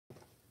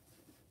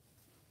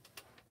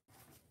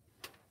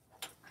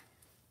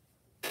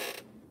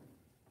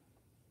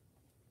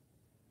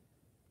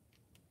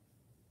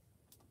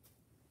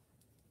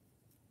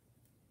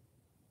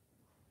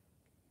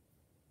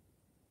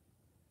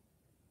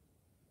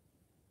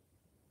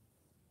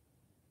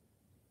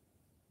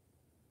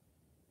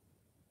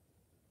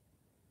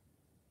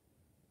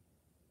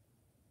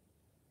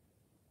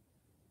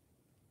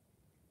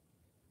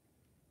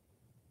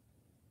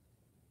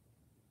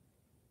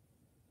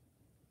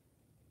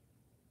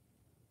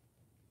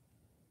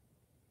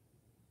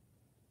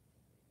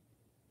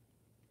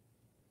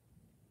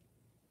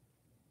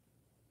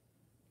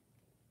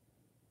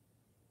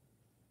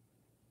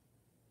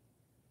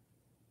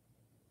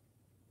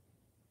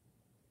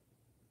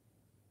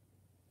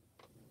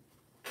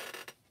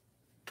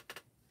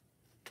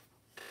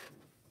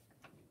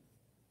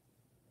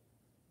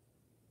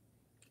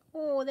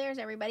Oh, there's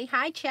everybody.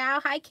 Hi,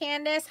 Chow. Hi,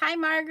 Candace. Hi,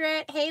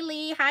 Margaret. Hey,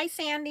 Lee. Hi,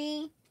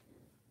 Sandy.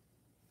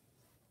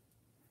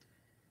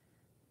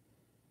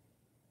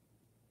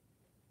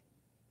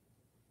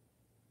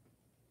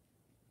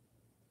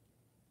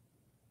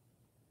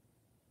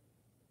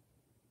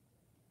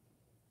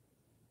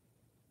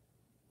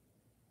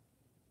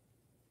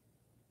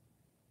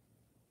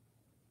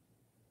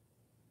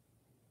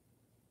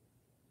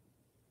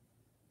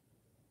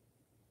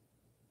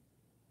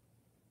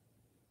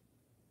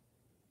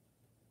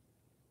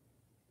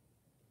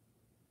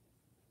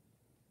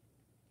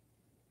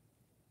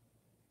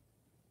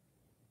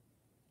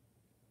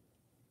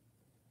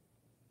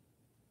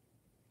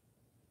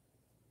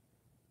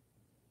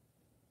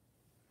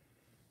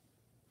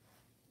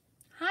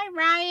 Hi,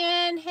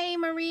 Ryan. Hey,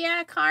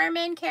 Maria,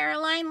 Carmen,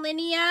 Caroline,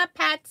 Linnea,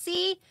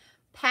 Patsy,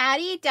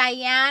 Patty,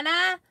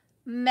 Diana,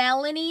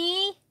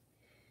 Melanie,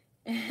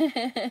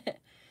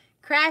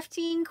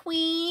 Crafting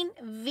Queen,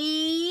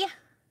 V,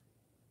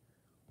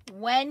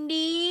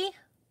 Wendy,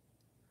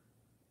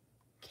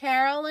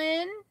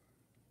 Carolyn.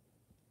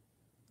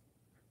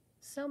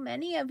 So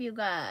many of you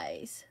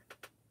guys.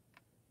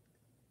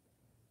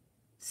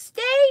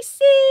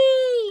 Stacy!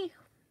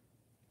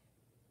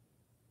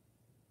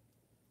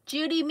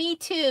 Judy, me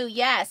too.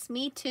 Yes,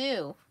 me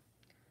too.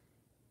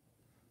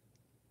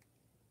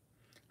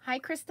 Hi,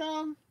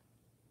 Crystal.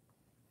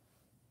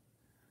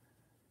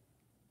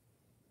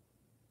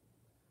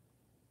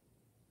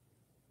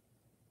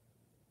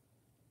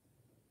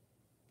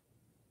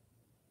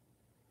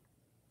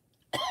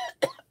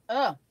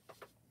 Oh.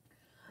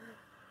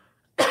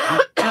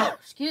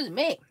 Excuse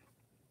me.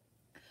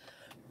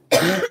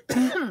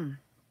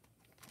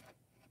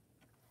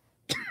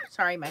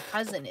 Sorry, my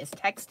cousin is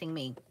texting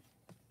me.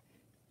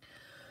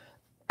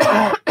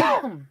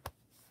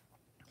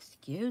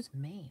 Excuse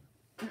me.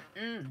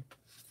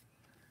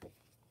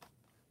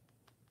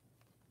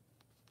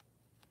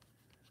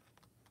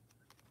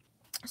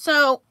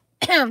 So,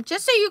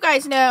 just so you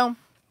guys know,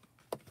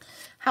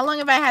 how long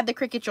have I had the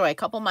Cricut Joy? A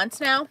couple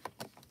months now.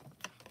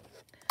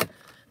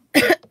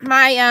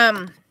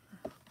 My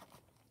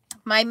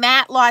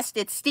mat lost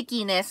its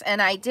stickiness,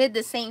 and I did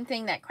the same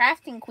thing that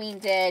Crafting Queen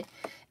did,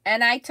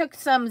 and I took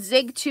some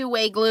Zig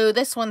two-way glue.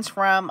 This one's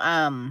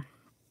from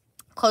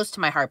Close to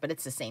My Heart, but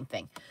it's the same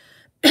thing.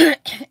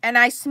 And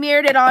I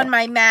smeared it on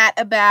my mat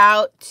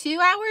about 2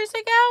 hours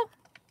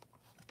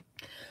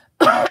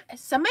ago.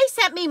 Somebody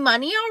sent me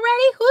money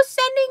already? Who's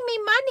sending me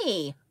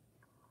money?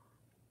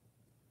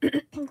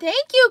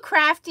 Thank you,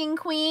 Crafting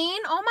Queen.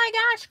 Oh my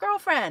gosh,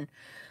 girlfriend.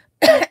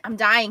 I'm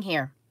dying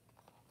here.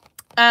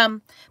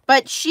 But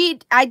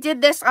I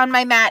did this on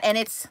my mat, and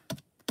it's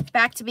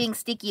back to being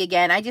sticky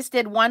again. I just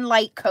did one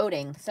light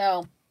coating.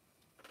 So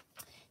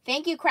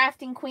thank you,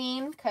 Crafting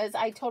Queen, because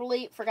I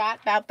totally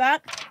forgot about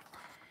that.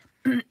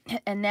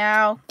 And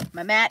now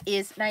my mat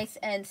is nice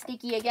and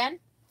sticky again.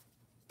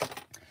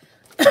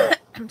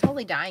 I'm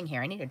totally dying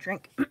here. I need a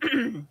drink.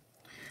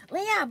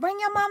 Leah, bring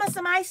your mama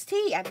some iced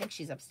tea. I think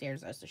she's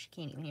upstairs, though, so she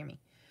can't even hear me.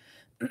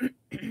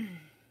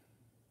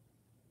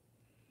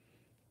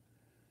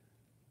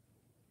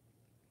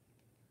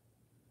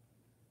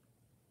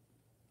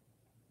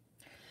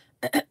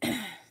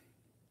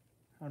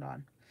 Hold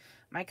on.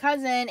 My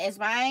cousin is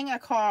buying a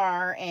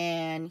car,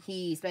 and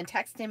he's been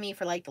texting me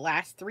for like the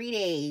last 3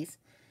 days.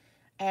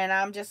 And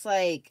I'm just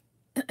like,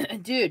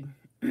 dude,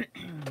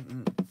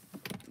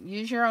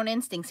 use your own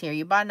instincts here.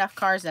 You bought enough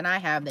cars than I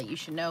have that you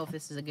should know if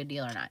this is a good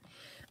deal or not.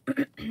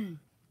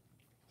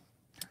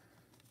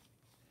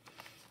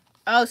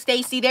 Oh,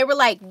 Stacy, they were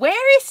like,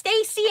 where is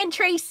Stacy and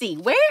Tracy?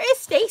 Where is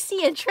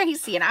Stacy and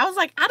Tracy? And I was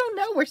like, I don't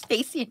know where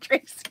Stacy and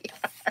Tracy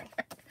are.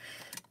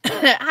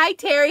 Hi,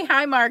 Terry.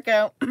 Hi,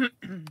 Marco.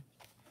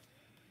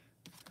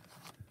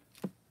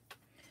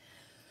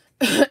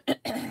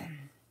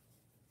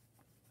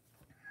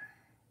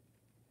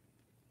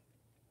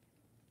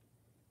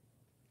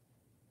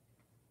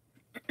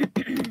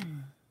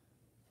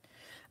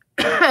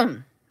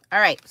 All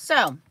right,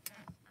 so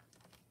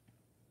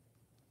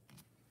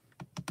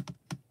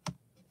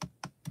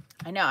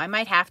I know I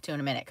might have to in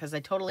a minute because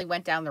I totally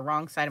went down the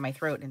wrong side of my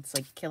throat and it's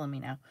like killing me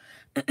now.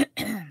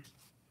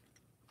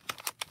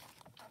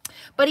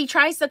 But he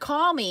tries to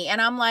call me and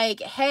I'm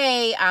like,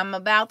 hey, I'm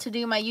about to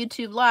do my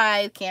YouTube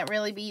live. Can't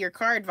really be your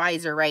car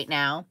advisor right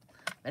now.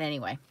 But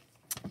anyway,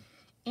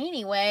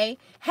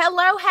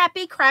 hello,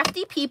 happy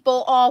crafty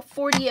people, all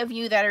 40 of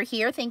you that are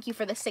here. Thank you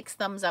for the 6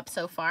 thumbs up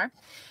so far.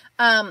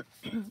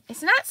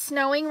 It's not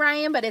snowing,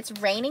 Ryan, but it's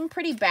raining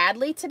pretty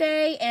badly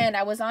today. And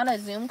I was on a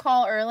Zoom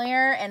call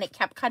earlier and it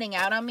kept cutting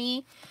out on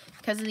me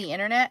because of the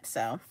internet.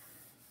 So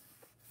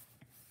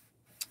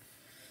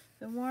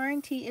the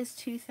warranty is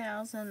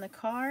 $2,000. The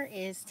car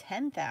is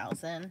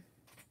 $10,000.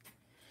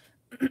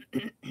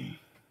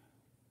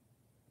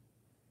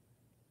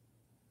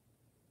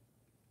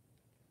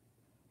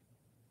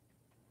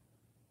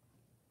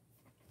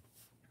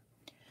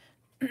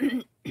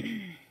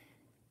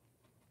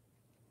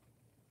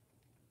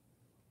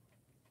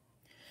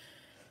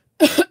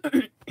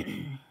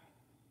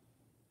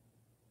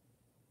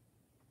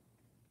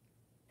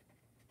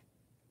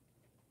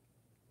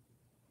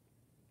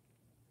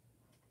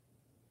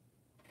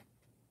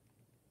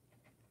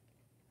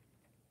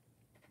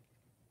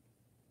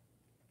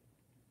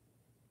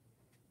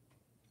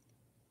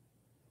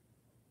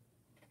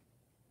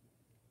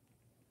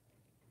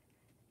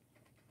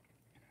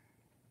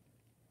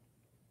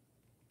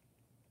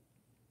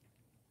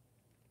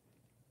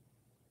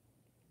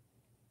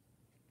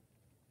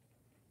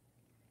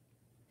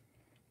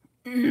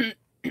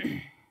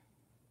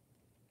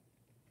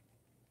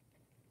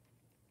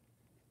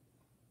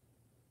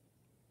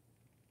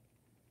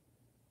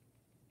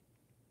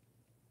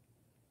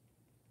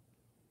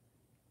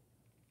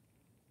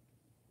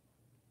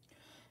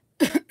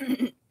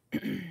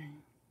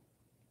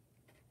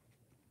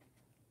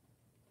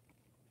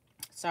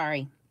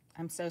 Sorry.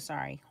 I'm so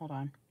sorry. Hold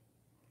on.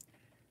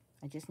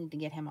 I just need to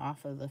get him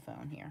off of the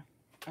phone here.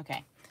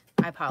 Okay.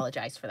 I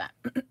apologize for that.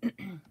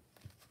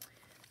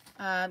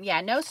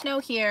 Yeah, no snow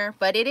here,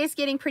 but it is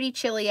getting pretty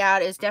chilly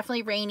out. It's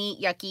definitely rainy,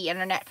 yucky.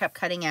 Internet kept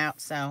cutting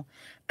out, so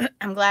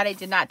I'm glad I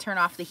did not turn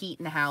off the heat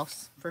in the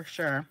house, for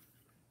sure.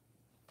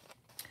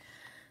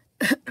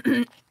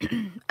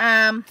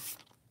 All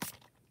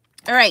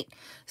right.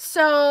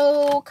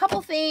 So, a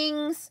couple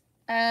things.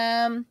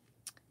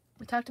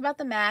 We talked about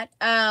the mat.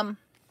 What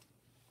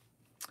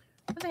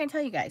was I going to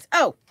tell you guys?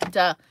 Oh,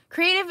 duh.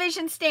 Creative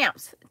Vision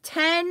stamps.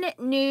 10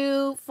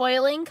 new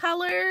foiling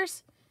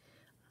colors.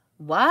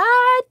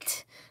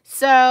 What?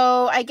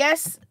 So, I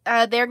guess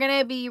they're going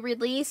to be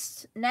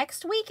released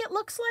next week, it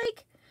looks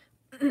like.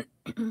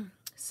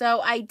 So,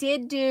 I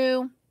did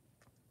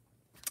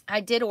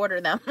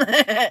order them.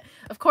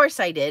 Of course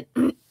I did.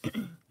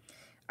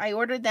 I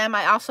ordered them.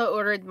 I also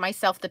ordered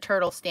myself the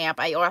turtle stamp.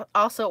 I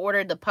also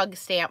ordered the pug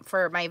stamp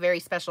for my very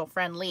special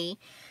friend Lee.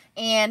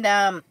 And,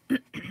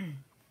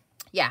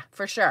 yeah,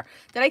 for sure.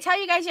 Did I tell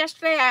you guys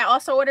yesterday I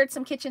also ordered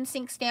some kitchen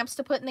sink stamps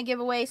to put in the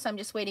giveaway, so I'm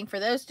just waiting for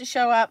those to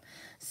show up.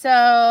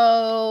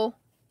 So,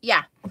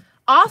 yeah.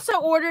 Also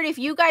ordered, if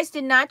you guys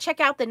did not check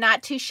out the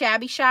Not Too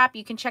Shabby shop,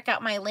 you can check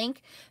out my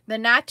link. The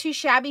Not Too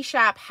Shabby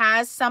shop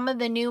has some of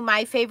the new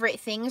My Favorite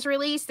Things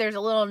released. There's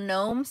a little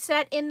gnome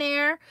set in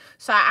there.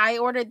 So I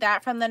ordered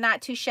that from the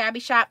Not Too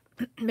Shabby shop.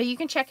 But you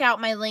can check out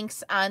my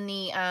links on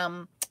the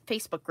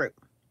Facebook group.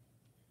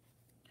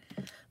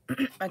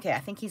 Okay, I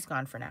think he's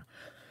gone for now.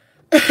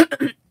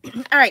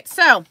 All right,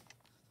 so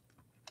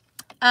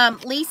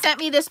Lee sent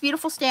me this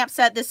beautiful stamp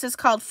set. This is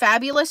called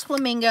Fabulous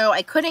Flamingo.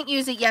 I couldn't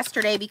use it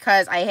yesterday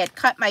because I had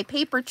cut my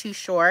paper too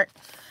short.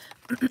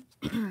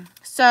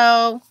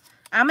 So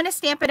I'm going to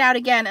stamp it out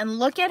again, and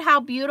look at how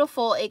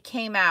beautiful it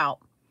came out.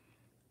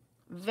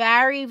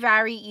 Very,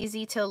 very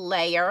easy to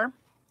layer.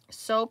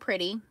 So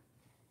pretty.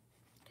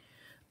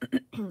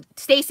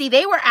 Stacy,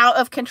 they were out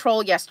of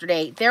control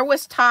yesterday. There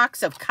was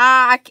talks of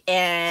cock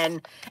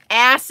and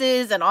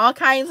asses and all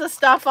kinds of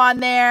stuff on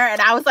there. And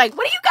I was like,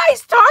 what are you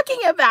guys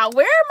talking about?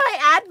 Where are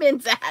my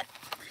admins at?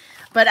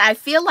 But I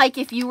feel like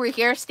if you were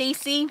here,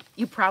 Stacy,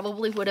 you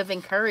probably would have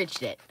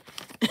encouraged it.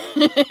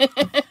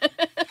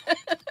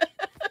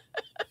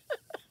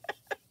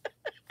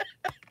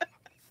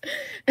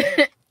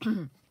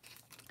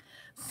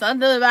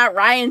 Something about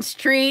Ryan's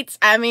treats.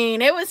 I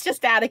mean, it was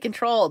just out of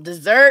control.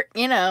 Dessert,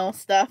 you know,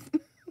 stuff.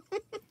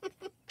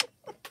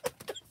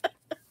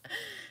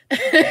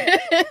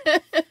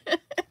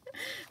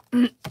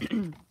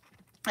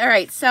 All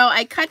right, so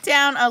I cut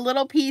down a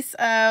little piece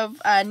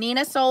of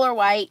Nina Solar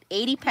White,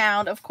 80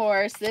 pound, of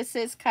course. This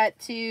is cut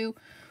to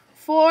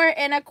 4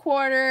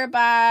 1/4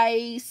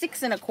 by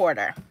 6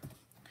 1/4.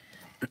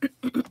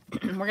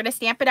 We're going to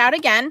stamp it out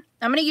again.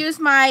 I'm going to use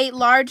my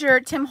larger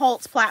Tim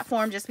Holtz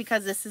platform just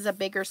because this is a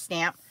bigger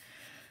stamp.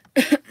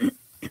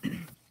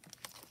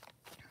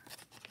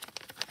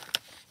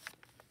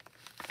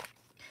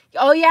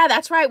 Oh, yeah,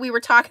 that's right. We were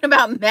talking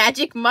about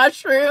magic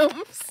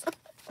mushrooms.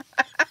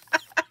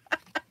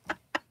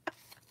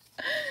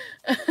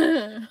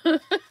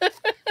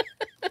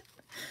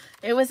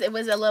 It was a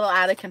little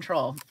out of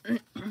control.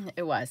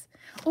 It was.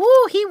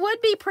 Ooh, he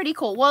would be pretty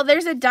cool. Well,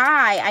 there's a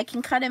die. I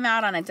can cut him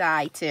out on a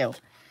die, too.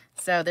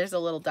 So there's a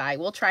little die.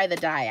 We'll try the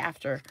die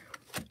after.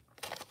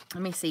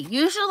 Let me see.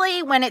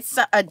 Usually when it's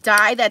a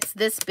die that's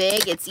this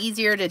big, it's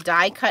easier to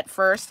die cut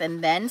first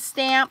and then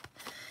stamp.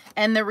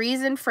 And the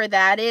reason for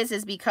that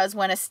is because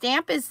when a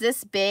stamp is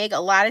this big,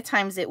 a lot of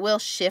times it will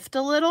shift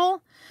a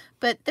little.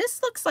 But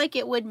this looks like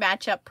it would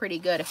match up pretty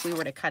good if we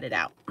were to cut it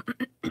out.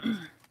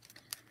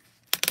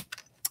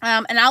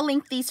 And I'll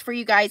link these for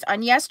you guys.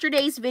 On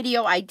yesterday's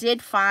video, I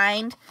did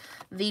find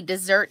the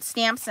dessert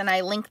stamps, and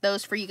I linked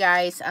those for you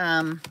guys.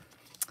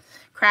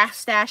 Craft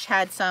Stash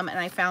had some, and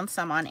I found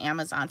some on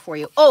Amazon for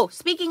you. Oh,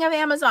 speaking of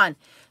Amazon,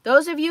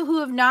 those of you who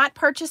have not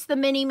purchased the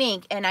mini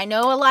mink, and I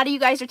know a lot of you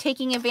guys are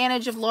taking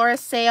advantage of Laura's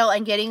sale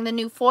and getting the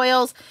new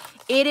foils,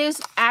 it is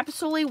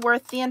absolutely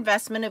worth the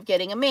investment of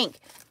getting a mink.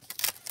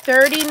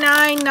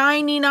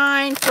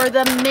 $39.99 for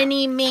the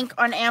mini mink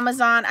on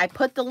Amazon. I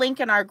put the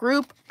link in our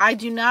group. I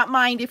do not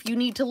mind if you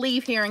need to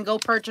leave here and go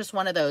purchase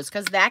one of those,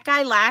 because that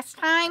guy last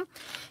time,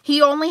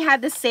 he only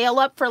had the sale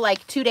up for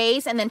like 2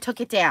 days and then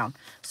took it down.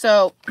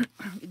 So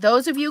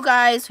those of you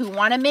guys who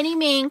want a mini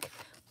mink,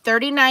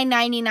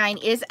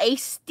 $39.99 is a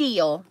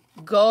steal.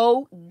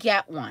 Go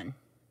get one.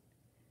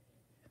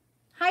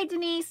 Hi,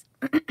 Denise.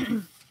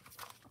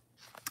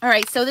 All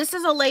right, so this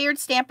is a layered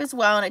stamp as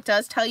well, and it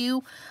does tell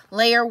you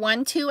layer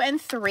 1, 2, and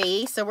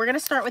 3. So we're going to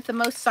start with the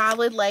most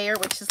solid layer,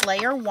 which is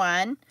layer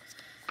 1.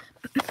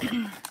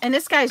 And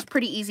this guy is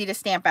pretty easy to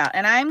stamp out.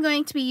 And I'm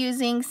going to be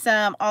using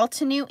some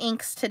Altenew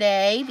inks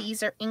today.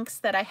 These are inks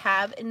that I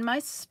have in my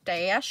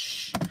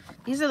stash.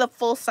 These are the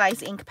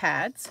full-size ink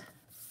pads.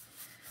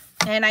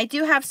 And I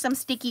do have some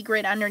sticky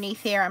grit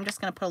underneath here. I'm just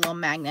going to put a little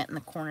magnet in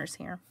the corners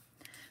here.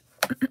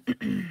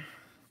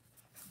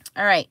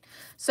 All right.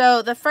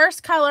 So the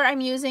first color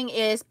I'm using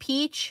is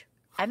Peach.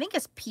 I think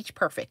it's Peach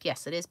Perfect.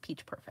 Yes, it is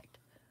Peach Perfect.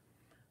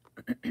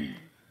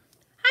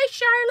 Hi,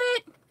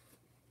 Charlotte.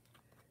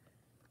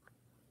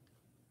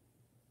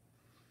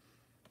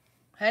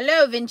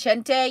 Hello,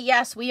 Vincente.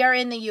 Yes, we are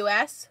in the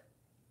U.S.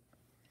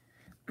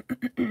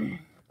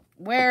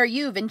 Where are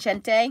you,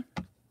 Vincente?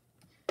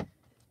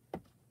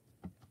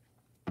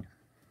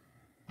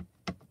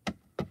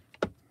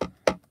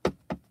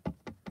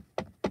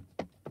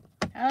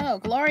 Oh,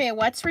 Gloria,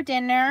 what's for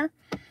dinner?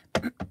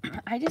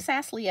 I just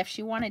asked Leah if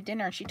she wanted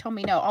dinner, and she told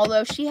me no.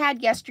 Although she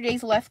had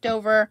yesterday's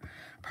leftover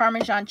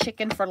Parmesan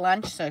chicken for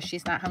lunch, so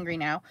she's not hungry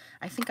now.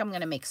 I think I'm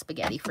going to make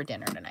spaghetti for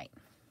dinner tonight.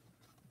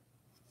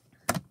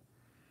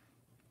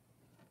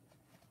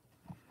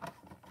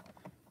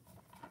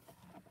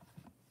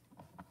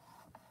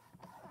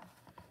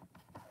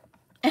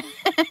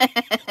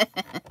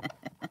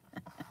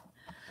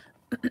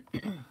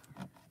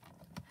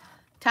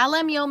 Tell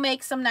him you'll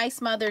make some nice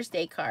Mother's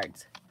Day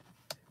cards.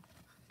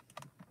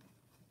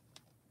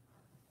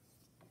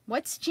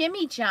 What's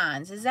Jimmy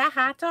John's? Is that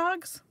hot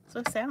dogs? So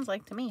it sounds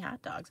like to me,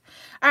 hot dogs.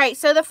 All right,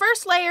 so the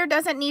first layer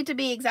doesn't need to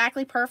be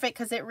exactly perfect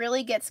because it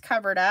really gets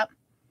covered up.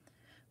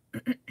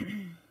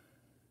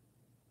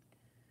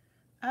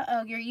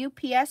 Uh-oh, your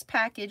UPS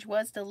package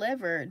was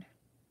delivered.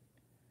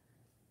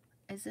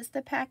 Is this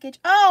the package?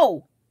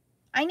 Oh,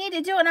 I need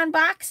to do an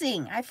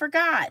unboxing. I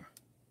forgot.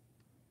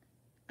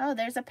 Oh,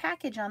 there's a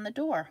package on the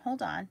door.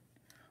 Hold on.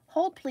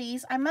 Hold,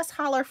 please. I must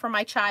holler for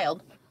my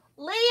child.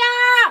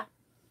 Leah!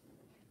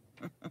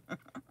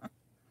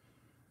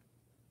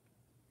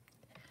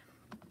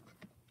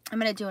 I'm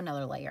going to do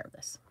another layer of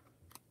this.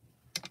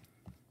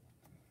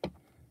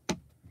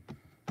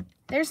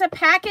 There's a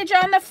package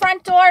on the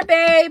front door,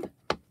 babe.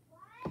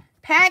 What?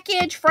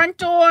 Package, front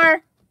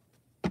door.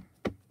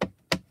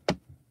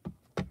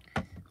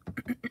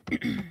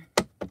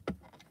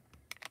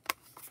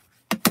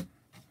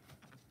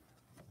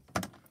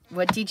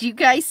 What did you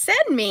guys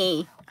send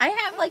me? I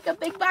have like a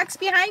big box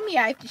behind me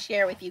I have to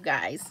share with you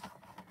guys.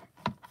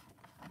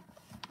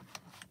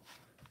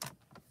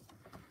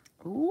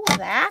 Ooh,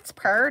 that's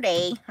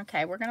pretty.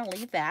 Okay, we're going to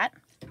leave that.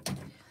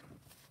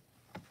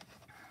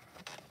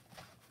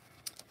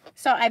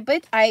 So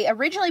I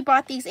originally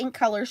bought these ink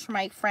colors for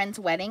my friend's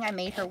wedding. I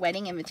made her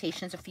wedding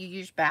invitations a few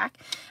years back.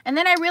 And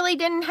then I really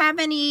didn't have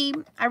any,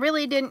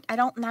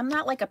 I'm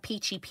not like a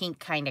peachy pink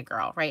kind of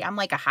girl, right? I'm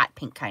like a hot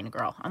pink kind of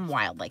girl. I'm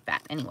wild like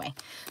that anyway.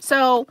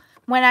 So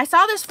when I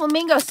saw this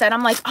Flamingo set,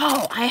 I'm like,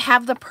 oh, I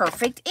have the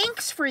perfect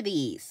inks for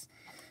these.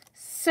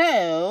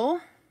 So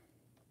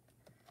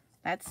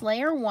that's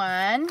layer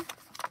 1.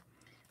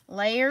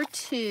 Layer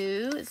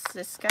 2 is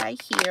this guy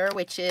here,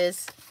 which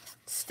is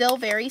still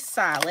very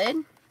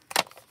solid.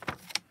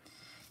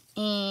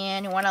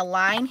 And you want to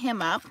line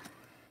him up.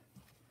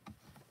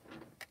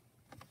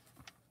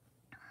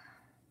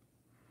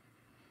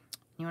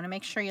 You want to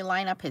make sure you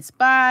line up his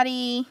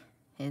body,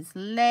 his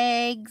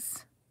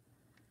legs,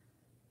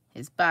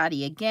 his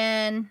body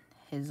again,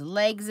 his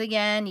legs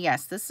again.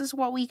 Yes, this is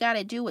what we got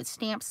to do with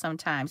stamps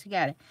sometimes. You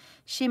got to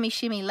shimmy,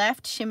 shimmy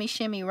left, shimmy,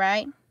 shimmy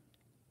right.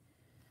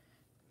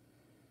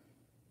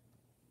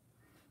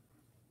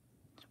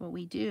 What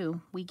we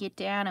do, we get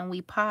down and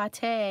we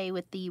pate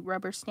with the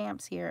rubber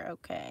stamps here.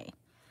 Okay,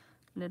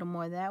 a little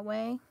more that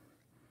way,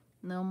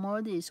 a little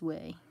more this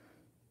way,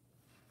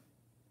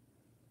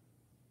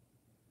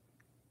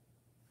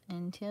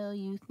 until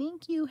you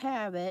think you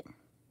have it.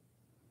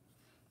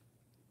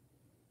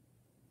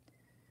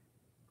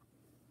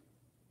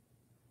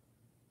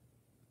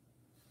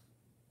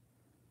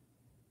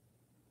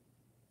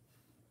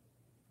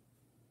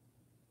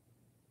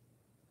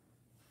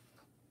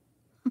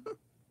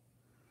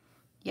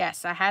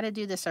 Yes, I had to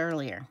do this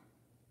earlier.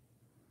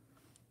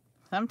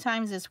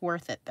 Sometimes it's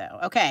worth it, though.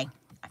 Okay,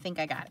 I think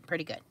I got it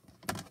pretty good.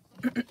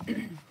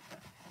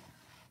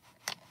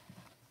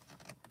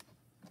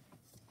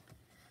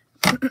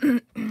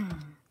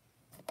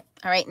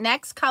 All right,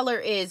 next color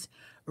is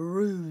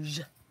Rouge.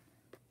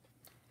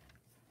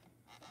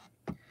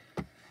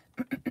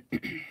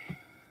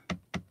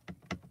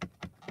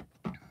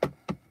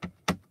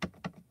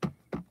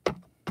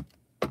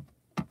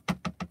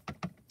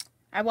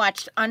 I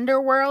watched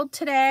Underworld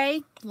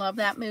today. Love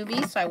that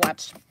movie. So I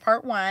watched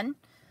part 1.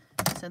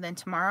 So then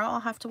tomorrow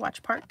I'll have to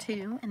watch part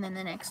 2. And then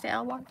the next day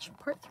I'll watch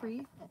part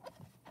 3.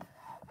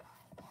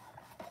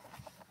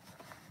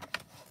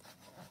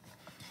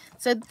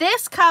 So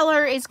this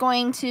color is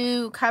going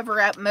to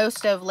cover up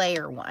most of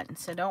layer 1.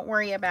 So don't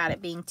worry about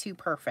it being too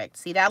perfect.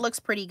 See, that looks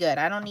pretty good.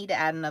 I don't need to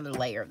add another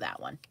layer of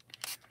that one.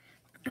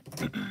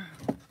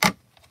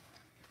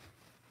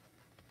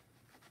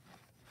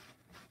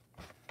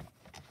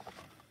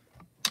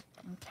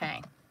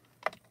 Okay.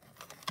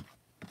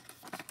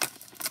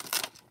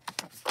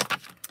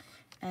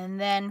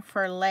 then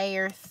for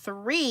layer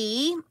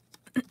 3,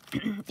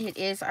 it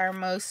is our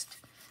most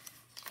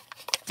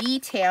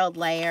detailed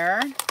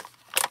layer.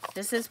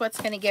 This is what's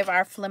going to give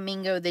our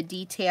flamingo the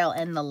detail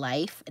and the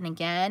life. And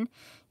again,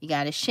 you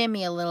got to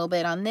shimmy a little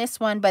bit on this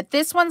one, but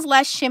this one's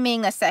less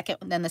shimmying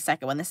than the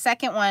second one. The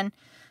second one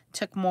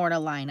took more to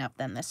line up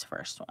than this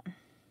first one,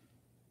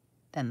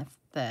 than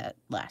the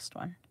last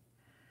one.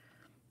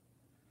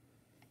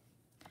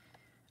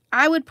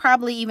 I would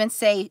probably even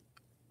say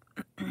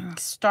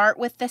start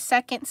with the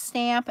second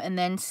stamp and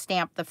then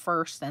stamp the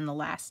first and the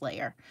last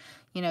layer.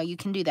 You know, you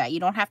can do that. You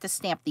don't have to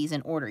stamp these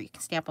in order. You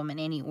can stamp them in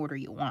any order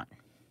you want.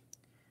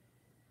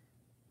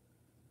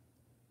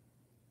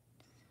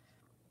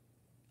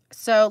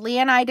 So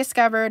Leah and I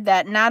discovered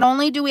that not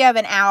only do we have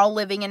an owl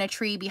living in a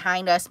tree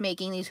behind us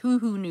making these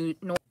hoo-hoo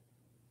noises.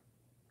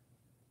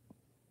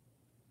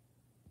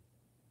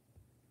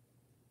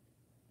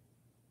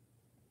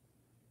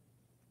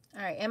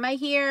 All right, am I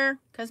here?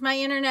 Because my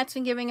internet's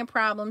been giving a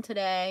problem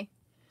today.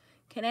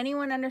 Can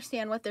anyone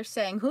understand what they're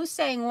saying? Who's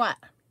saying what?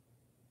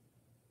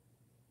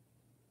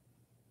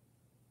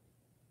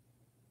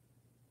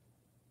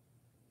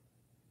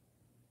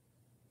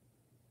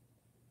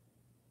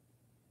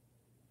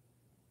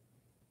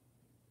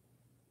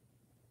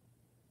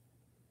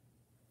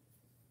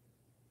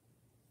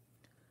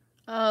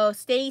 Oh,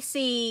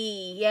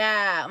 Stacy.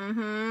 Yeah,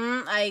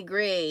 I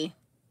agree.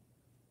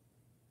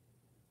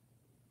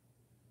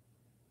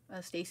 Oh,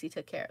 Stacy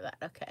took care of that.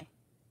 Okay.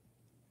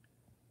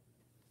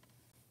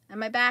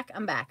 Am I back?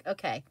 I'm back.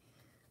 Okay.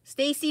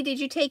 Stacy, did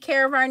you take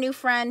care of our new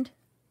friend?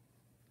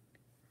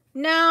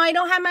 No, I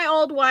don't have my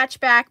old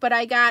watch back, but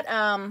I got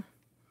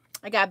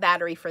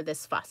battery for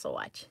this fossil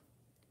watch.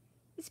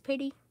 It's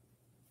pretty.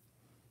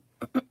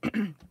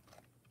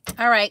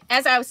 All right,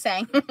 as I was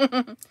saying,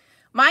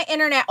 my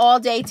internet all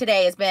day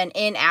today has been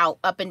in, out,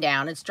 up and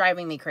down. It's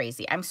driving me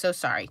crazy. I'm so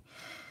sorry.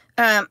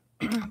 But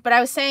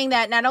I was saying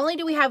that not only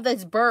do we have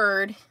this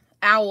bird,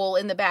 owl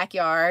in the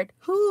backyard,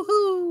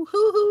 hoo-hoo,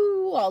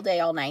 hoo-hoo, all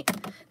day, all night.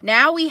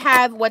 Now we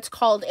have what's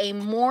called a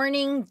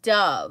mourning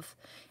dove.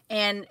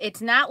 And it's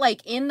not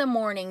like in the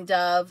morning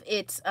dove.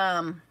 It's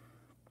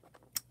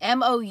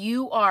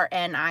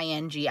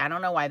M-O-U-R-N-I-N-G. I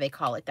don't know why they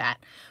call it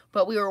that.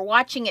 But we were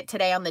watching it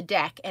today on the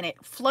deck, and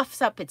it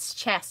fluffs up its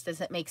chest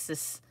as it makes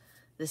this,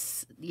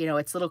 you know,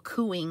 its little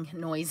cooing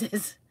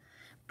noises.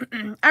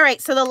 All right,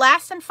 so the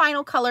last and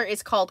final color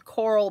is called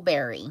Coral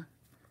Berry.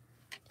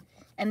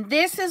 And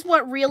this is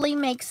what really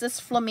makes this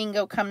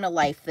flamingo come to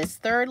life. This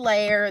third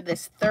layer,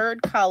 this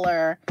third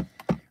color,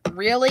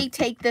 really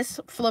take this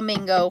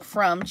flamingo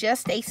from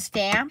just a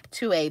stamp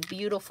to a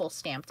beautiful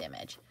stamped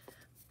image.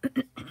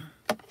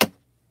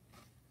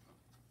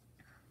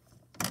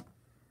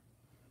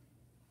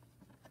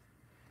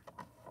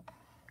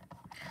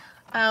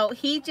 Oh,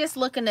 he just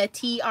looking at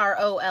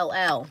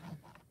T-R-O-L-L.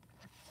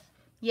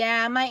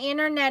 Yeah, my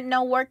internet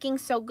no working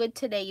so good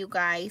today, you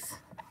guys.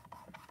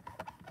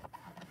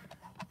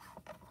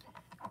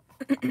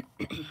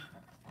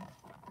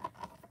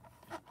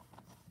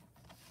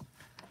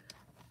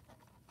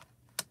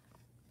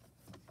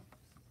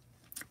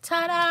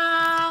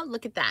 Ta-da!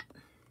 Look at that.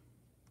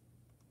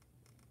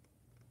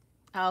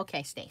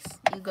 Okay, Stace,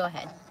 you go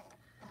ahead.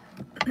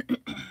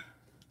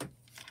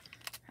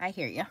 I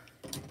hear you.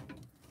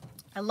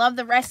 I love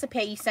the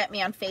recipe you sent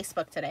me on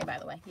Facebook today, by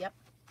the way. Yep.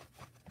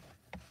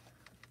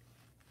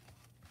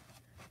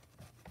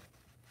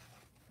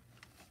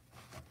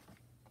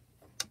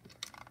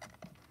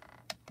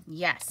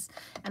 Yes.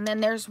 And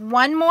then there's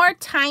one more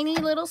tiny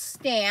little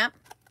stamp.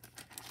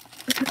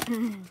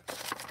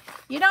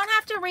 You don't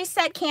have to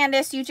reset,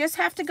 Candace. You just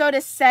have to go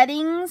to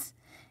settings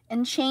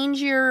and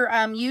change your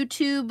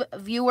YouTube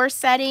viewer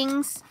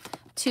settings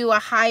to a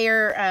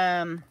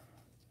higher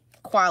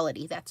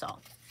quality. That's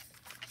all.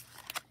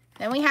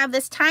 Then we have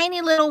this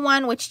tiny little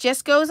one, which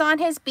just goes on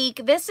his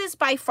beak. This is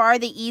by far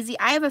the easy.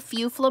 I have a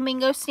few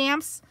flamingo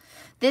stamps.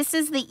 This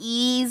is the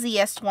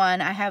easiest one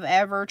I have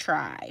ever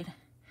tried.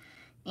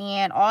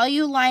 And all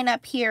you line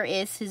up here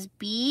is his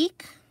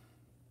beak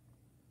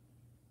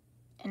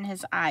and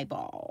his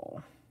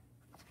eyeball.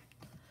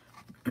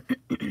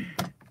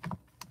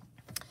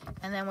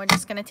 And then we're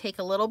just going to take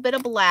a little bit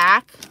of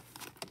black.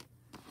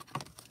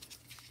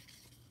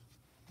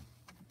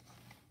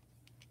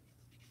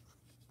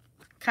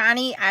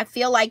 Connie, I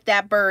feel like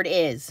that bird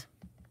is.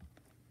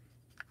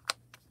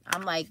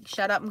 I'm like,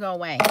 shut up and go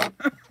away.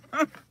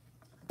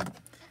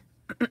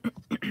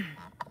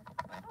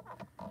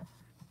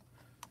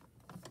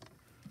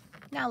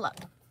 Now look,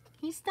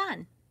 he's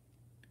done.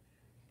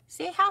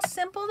 See how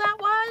simple that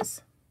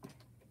was?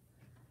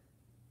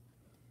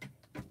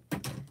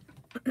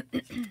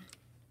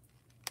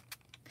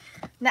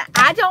 Now,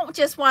 I don't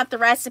just want the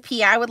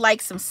recipe. I would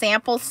like some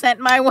samples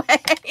sent my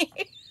way.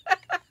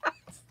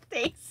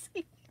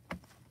 Stacy.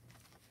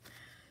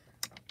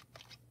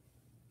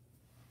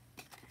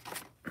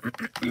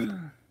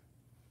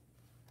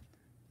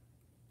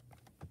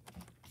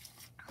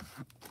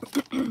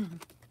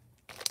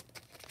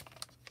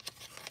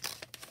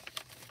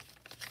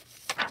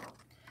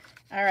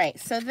 All right,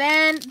 so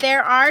then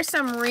there are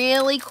some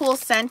really cool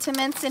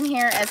sentiments in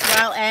here as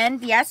well.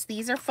 And yes,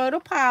 these are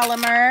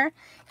photopolymer.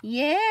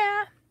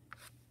 Yeah.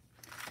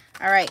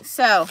 All right,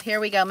 so here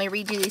we go. Let me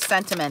read you these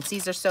sentiments.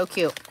 These are so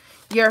cute.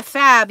 You're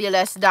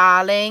fabulous,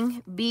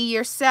 darling. Be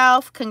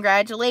yourself.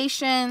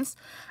 Congratulations.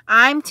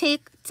 I'm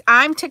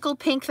tickled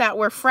pink that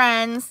we're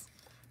friends.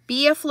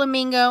 Be a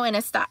flamingo in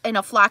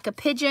a flock of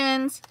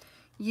pigeons.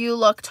 You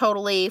look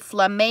totally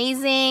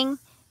flamazing.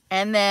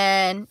 And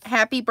then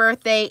happy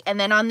birthday. And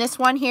then on this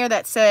one here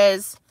that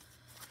says,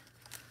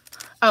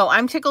 oh,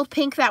 I'm tickled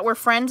pink that we're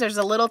friends. There's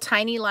a little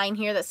tiny line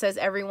here that says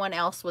everyone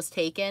else was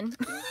taken.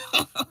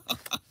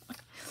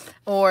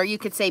 Or you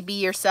could say be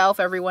yourself,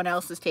 everyone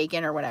else is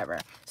taken, or whatever.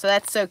 So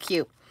that's so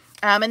cute.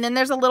 And then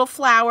there's a little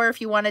flower if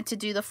you wanted to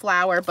do the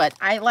flower. But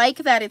I like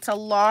that it's a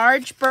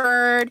large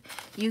bird.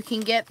 You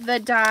can get the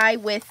die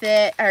with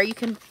it. Or you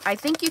can, I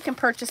think you can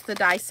purchase the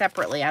die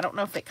separately. I don't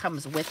know if it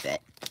comes with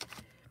it.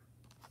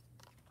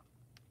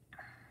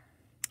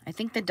 I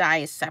think the die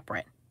is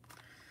separate.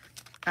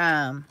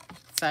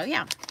 So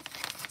yeah.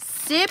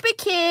 Super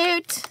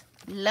cute.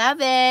 Love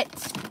it.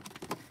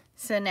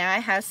 So now I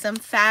have some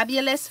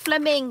fabulous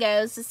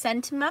flamingos to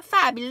send to my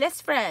fabulous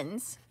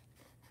friends.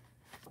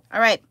 All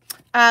right.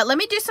 Let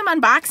me do some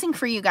unboxing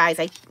for you guys.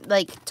 I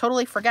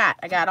totally forgot.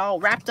 I got all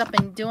wrapped up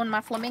in doing my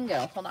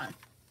flamingo. Hold on.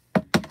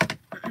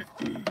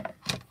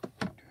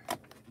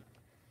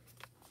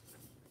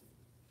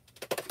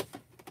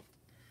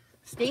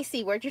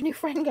 Stacy, where'd your new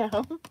friend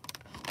go?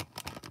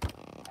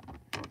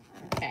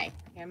 Okay,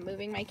 I'm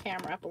moving my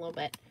camera up a little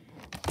bit.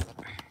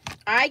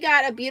 I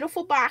got a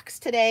beautiful box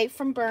today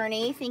from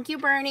Bernie. Thank you,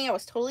 Bernie. I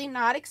was totally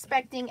not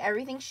expecting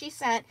everything she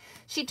sent.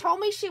 She told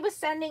me she was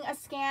sending a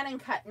scan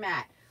and cut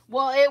mat.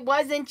 Well, it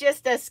wasn't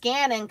just a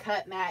scan and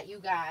cut mat, you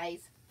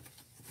guys.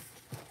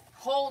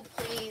 Hold,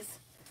 please.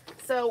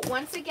 So,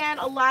 once again,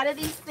 a lot of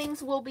these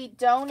things will be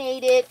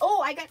donated.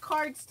 Oh, I got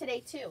cards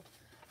today, too.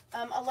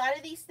 A lot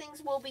of these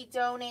things will be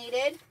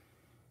donated.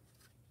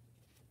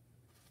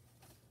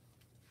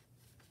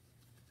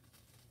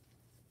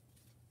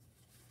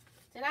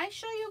 Did I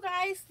show you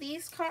guys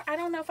these cards? I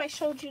don't know if I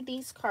showed you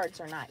these cards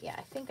or not yet.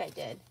 I think I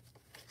did.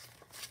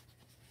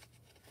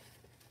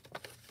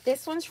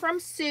 This one's from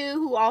Sue,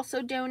 who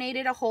also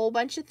donated a whole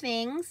bunch of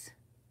things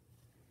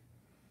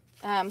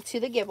to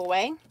the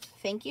giveaway.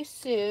 Thank you,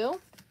 Sue.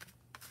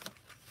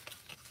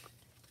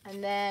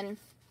 And then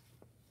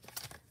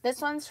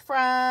this one's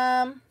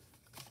from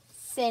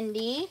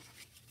Cindy.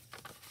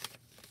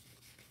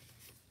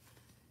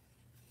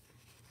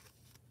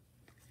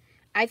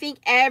 I think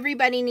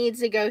everybody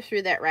needs to go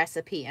through that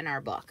recipe in our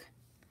book.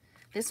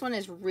 This one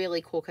is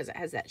really cool because it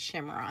has that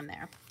shimmer on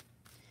there.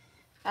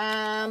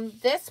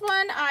 This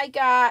one I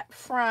got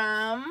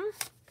from,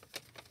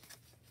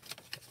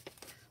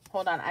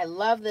 hold on, I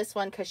love this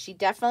one because she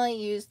definitely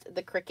used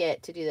the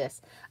Cricut to do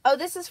this. Oh,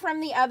 this is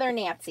from the other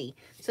Nancy.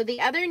 So the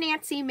other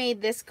Nancy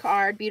made this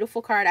card,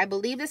 beautiful card. I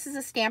believe this is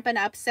a Stampin'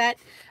 Up set,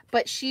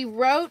 but she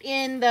wrote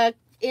in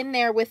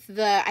there with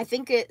the, I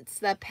think it's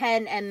the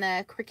pen and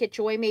the Cricut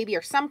Joy maybe,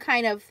 or some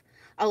kind of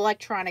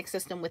electronic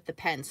system with the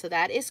pen. So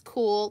that is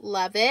cool.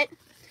 Love it.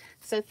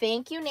 So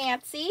thank you,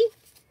 Nancy.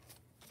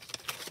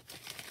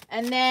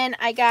 And then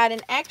I got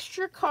an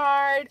extra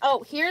card.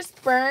 Oh, here's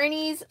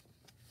Bernie's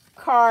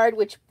card,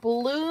 which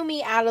blew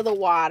me out of the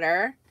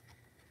water.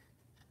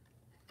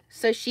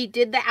 So she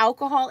did the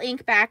alcohol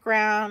ink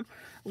background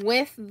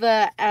with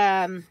the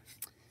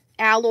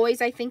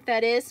alloys, I think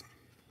that is.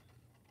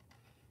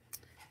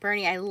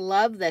 Bernie, I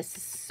love this.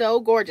 It's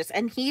so gorgeous.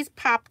 And he's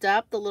popped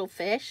up, the little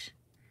fish.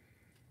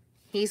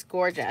 He's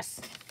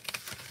gorgeous.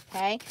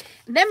 Okay.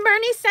 And then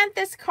Bernie sent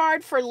this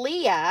card for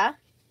Leah.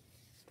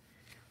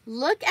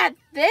 Look at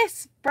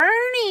this,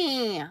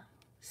 Bernie.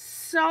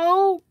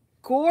 So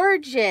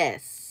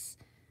gorgeous.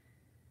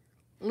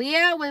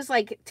 Leah was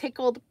like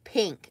tickled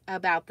pink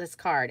about this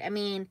card. I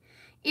mean,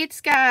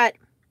 it's got,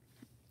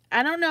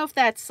 I don't know if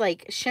that's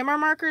like shimmer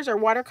markers or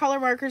watercolor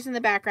markers in the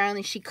background.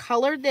 And she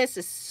colored this.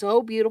 Is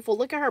so beautiful.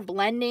 Look at her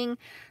blending,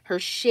 her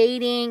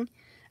shading.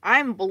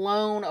 I'm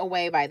blown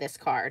away by this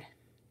card.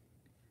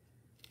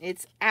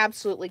 It's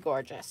absolutely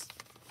gorgeous.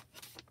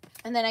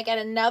 And then I got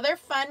another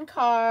fun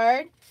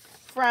card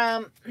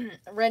from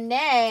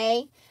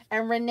Renee.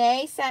 And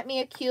Renee sent me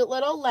a cute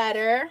little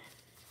letter.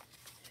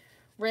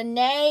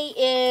 Renee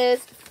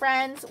is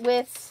friends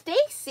with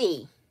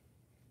Stacy.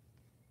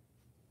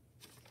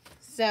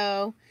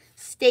 So,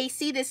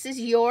 Stacy, this is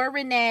your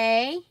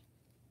Renee.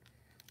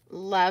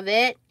 Love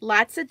it.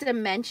 Lots of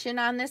dimension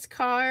on this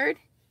card.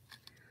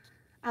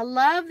 I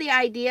love the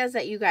ideas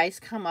that you guys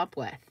come up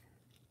with.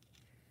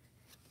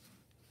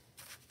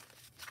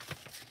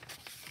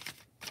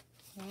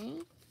 Okay.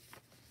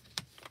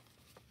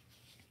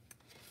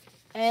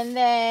 And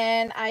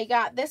then I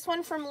got this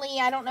one from Lee.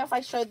 I don't know if I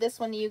showed this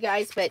one to you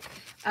guys, but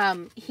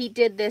he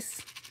did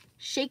this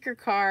shaker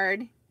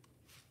card.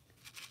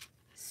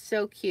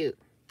 So cute.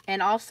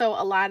 And also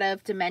a lot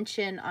of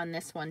dimension on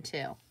this one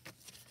too.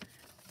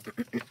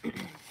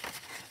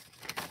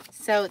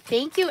 So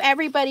thank you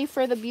everybody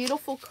for the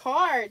beautiful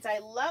cards. I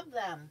love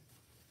them.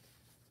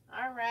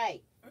 All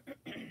right.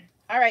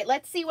 All right,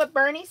 let's see what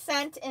Bernie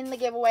sent in the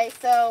giveaway.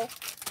 So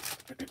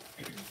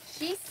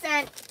she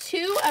sent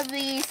 2 of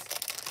these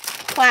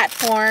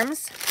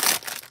platforms.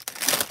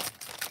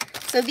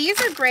 So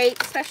these are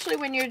great, especially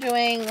when you're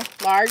doing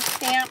large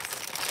stamps.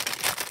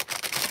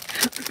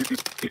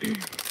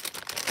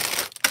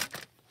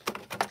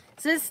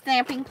 This is a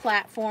stamping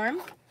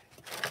platform.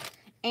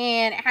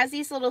 And it has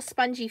these little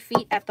spongy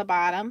feet at the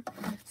bottom.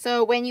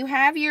 So when you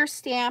have your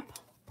stamp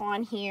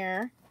on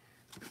here,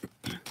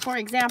 for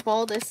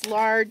example, this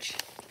large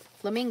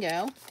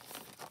Flamingo.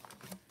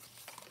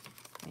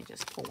 Let me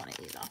just pull one of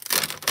these off.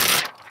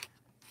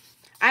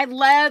 I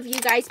love you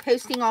guys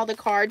posting all the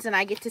cards and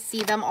I get to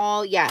see them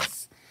all.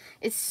 Yes.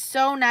 It's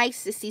so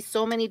nice to see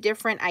so many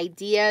different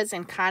ideas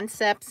and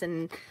concepts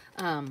and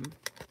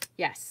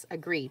yes,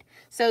 agreed.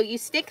 So you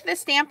stick the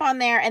stamp on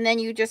there and then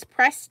you just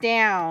press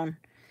down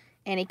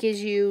and it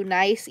gives you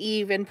nice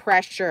even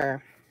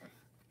pressure,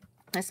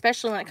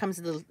 especially when it comes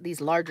to these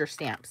larger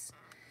stamps,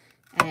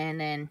 and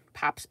then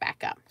pops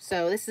back up.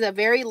 So this is a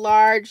very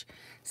large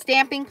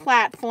stamping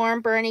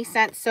platform Bernie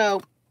sent.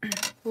 So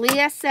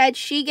Leah said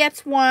she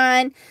gets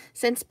 1.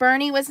 Since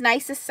Bernie was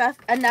nice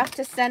enough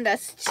to send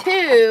us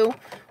 2,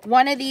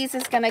 one of these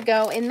is going to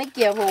go in the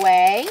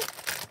giveaway.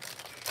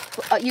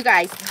 You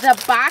guys,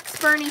 the box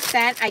Bernie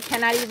sent, I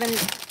cannot even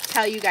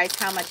tell you guys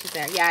how much is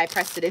there. Yeah, I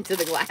pressed it into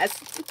the glass.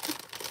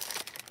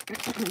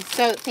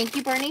 So thank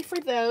you, Bernie, for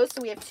those.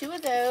 So we have 2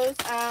 of those.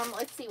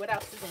 Let's see what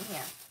else is in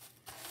here.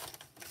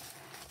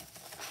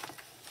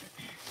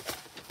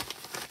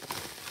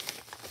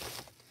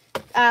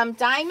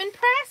 Diamond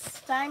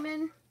press.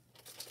 Diamond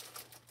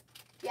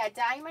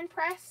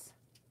press.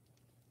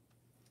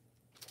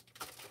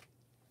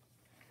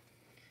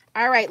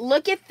 All right,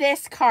 look at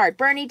this card.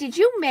 Bernie, did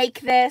you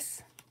make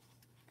this?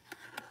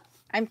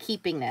 I'm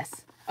keeping this.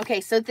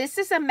 Okay, so this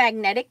is a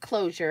magnetic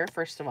closure,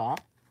 first of all.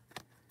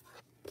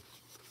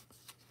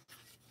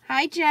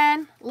 Hi,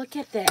 Jen. Look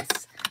at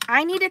this.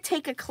 I need to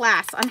take a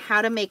class on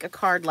how to make a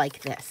card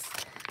like this.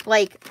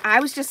 Like, I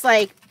was just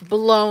like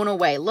blown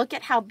away. Look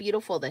at how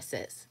beautiful this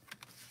is.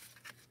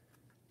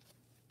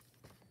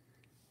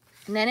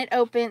 And then it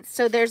opens.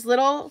 So there's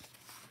little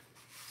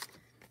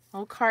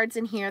cards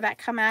in here that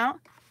come out.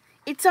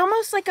 It's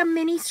almost like a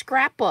mini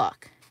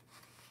scrapbook.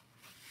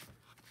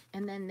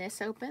 And then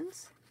this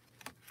opens.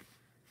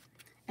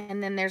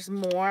 And then there's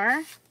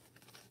more.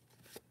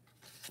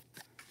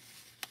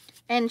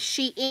 And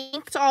she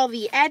inked all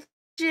the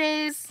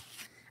edges.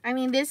 I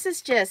mean, this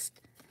is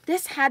just,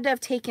 this had to have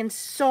taken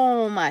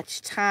so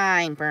much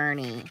time,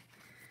 Bernie.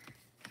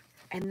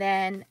 And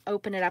then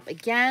open it up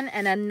again.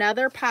 And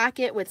another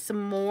pocket with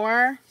some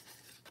more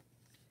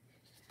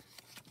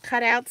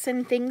cutouts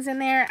and things in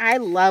there. I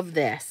love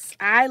this.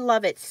 I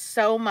love it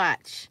so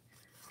much.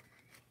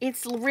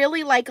 It's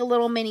really like a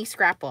little mini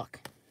scrapbook.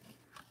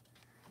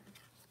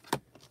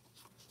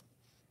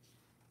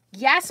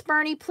 Yes,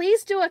 Bernie,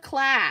 please do a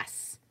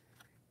class.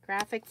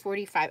 Graphic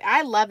 45.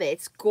 I love it.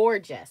 It's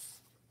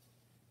gorgeous.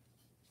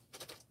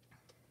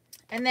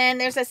 And then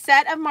there's a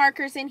set of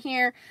markers in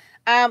here.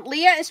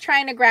 Leah is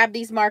trying to grab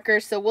these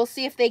markers, so we'll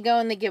see if they go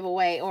in the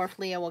giveaway or if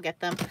Leah will get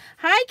them.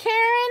 Hi,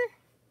 Karen.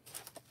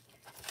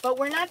 But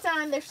we're not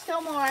done. There's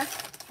still more.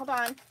 Hold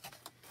on.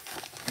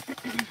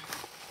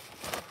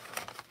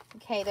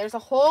 Okay, there's a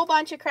whole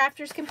bunch of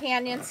Crafter's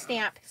Companion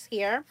stamps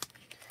here.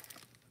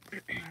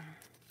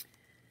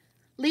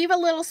 Leave a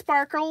little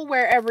sparkle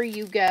wherever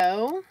you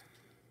go.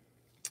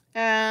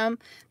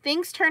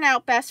 Things turn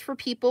out best for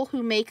people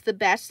who make the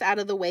best out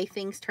of the way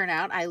things turn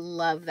out. I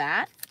love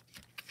that.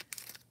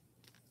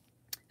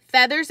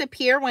 Feathers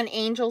appear when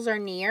angels are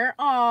near.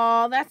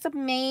 Oh, that's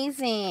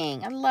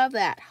amazing. I love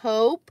that.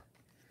 Hope.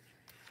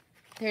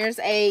 There's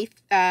a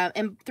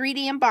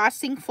 3D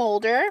embossing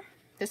folder.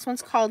 This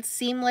one's called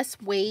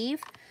Seamless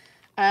Wave.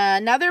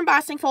 Another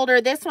embossing folder.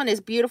 This one is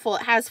beautiful.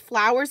 It has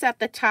flowers at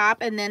the top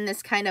and then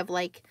this kind of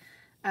like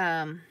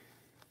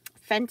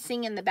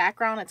fencing in the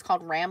background. It's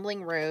called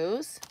Rambling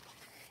Rose.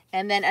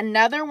 And then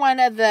another one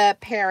of the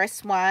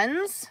Paris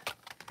ones.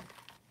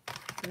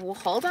 Well,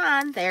 hold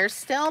on. There's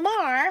still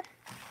more.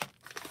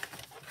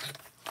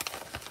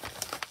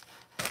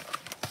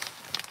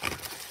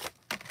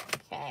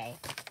 Okay.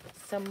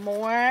 Some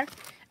more.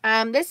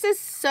 This is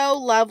so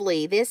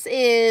lovely. This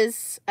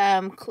is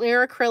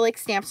clear acrylic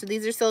stamps. So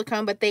these are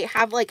silicone, but they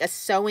have like a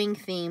sewing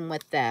theme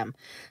with them.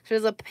 So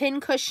there's a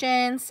pin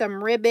cushion,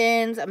 some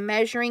ribbons, a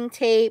measuring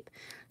tape,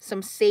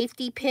 some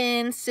safety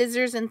pins,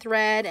 scissors and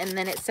thread, and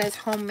then it says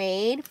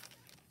homemade.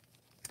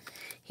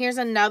 Here's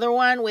another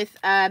one with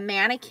a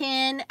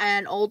mannequin,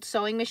 an old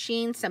sewing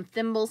machine, some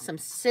thimbles, some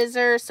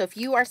scissors. So if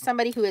you are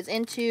somebody who is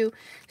into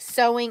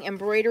sewing,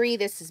 embroidery,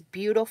 this is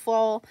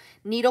beautiful.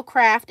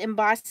 Needlecraft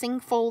embossing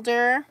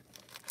folder.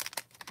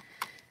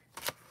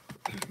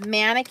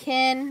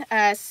 Mannequin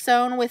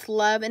sewn with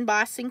love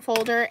embossing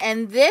folder.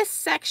 And this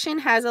section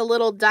has a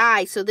little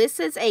die. So this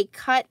is a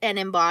cut and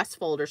emboss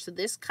folder. So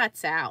this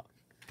cuts out.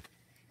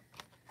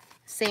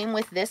 Same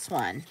with this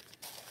one.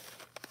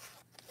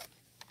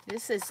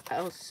 This is,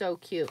 oh, so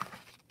cute.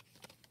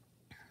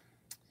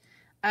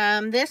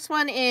 This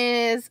one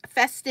is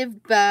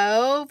Festive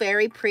Bow.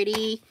 Very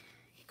pretty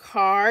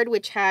card,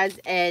 which has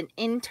an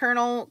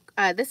internal,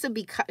 this would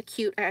be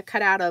cute,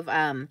 cut out of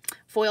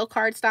foil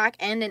cardstock,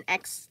 and an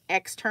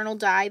external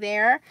die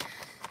there.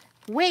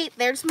 Wait,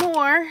 there's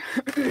more.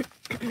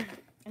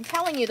 I'm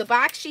telling you, the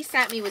box she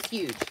sent me was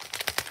huge.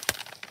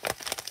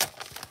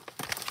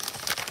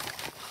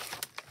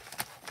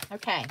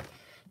 Okay.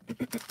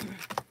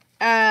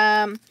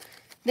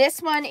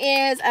 This one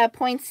is a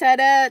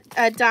poinsettia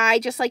die,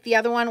 just like the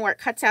other one, where it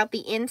cuts out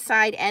the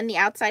inside and the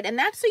outside. And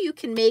that's so you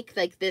can make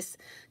like this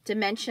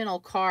dimensional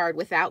card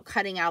without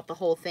cutting out the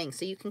whole thing.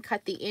 So you can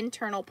cut the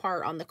internal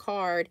part on the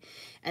card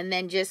and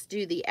then just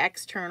do the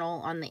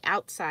external on the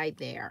outside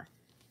there.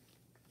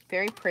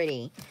 Very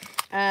pretty.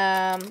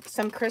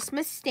 Some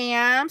Christmas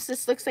stamps.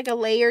 This looks like a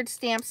layered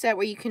stamp set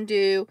where you can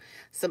do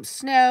some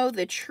snow,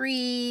 the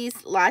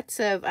trees, lots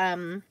of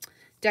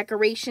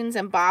decorations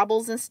and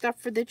baubles and stuff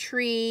for the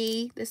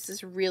tree. This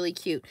is really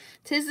cute.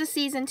 'Tis the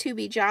season to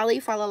be jolly,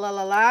 fa la la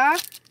la la.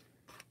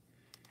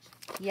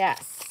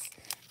 Yes.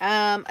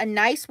 A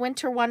nice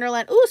winter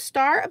wonderland. Ooh,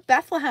 Star of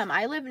Bethlehem.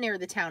 I live near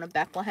the town of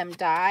Bethlehem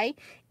die.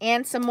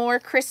 And some more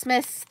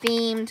Christmas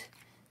themed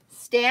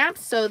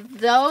stamps. So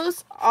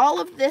those, all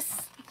of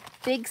this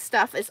big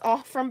stuff is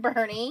all from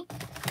Bernie.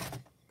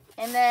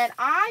 And then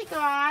I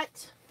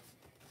got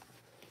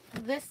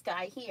this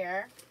guy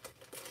here.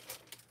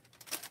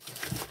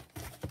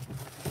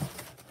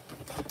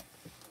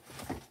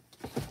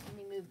 Let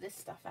me move this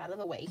stuff out of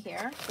the way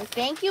here. So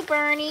thank you,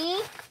 Bernie.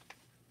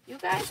 You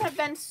guys have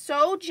been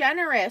so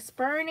generous.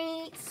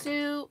 Bernie,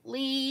 Sue,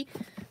 Lee,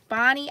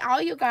 Bonnie,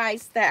 all you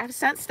guys that have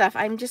sent stuff.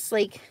 I'm just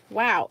like,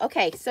 wow.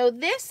 Okay, so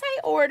this I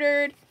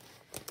ordered.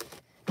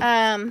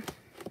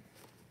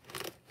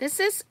 This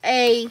is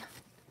a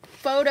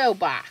photo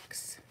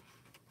box.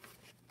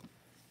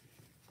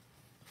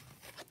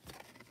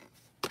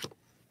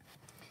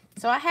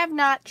 So I have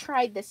not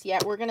tried this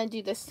yet. We're going to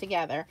do this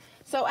together.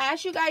 So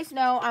as you guys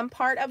know, I'm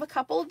part of a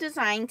couple of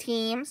design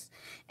teams.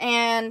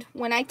 And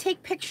when I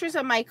take pictures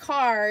of my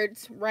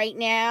cards right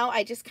now,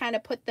 I just kind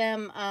of put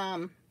them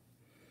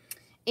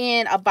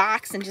in a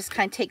box and just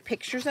kind of take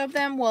pictures of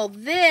them. Well,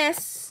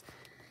 this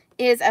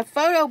is a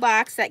photo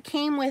box that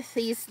came with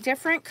these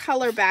different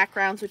color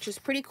backgrounds, which is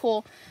pretty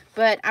cool.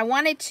 But I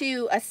wanted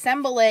to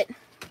assemble it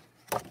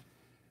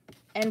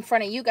in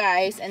front of you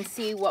guys and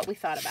see what we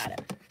thought about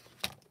it.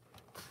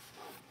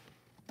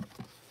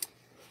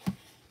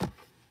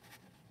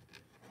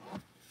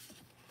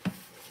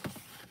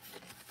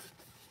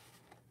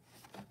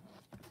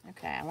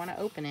 Okay, I want to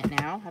open it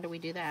now. How do we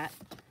do that?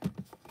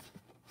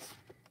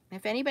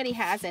 If anybody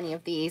has any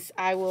of these,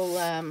 I will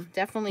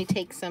definitely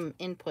take some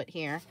input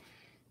here.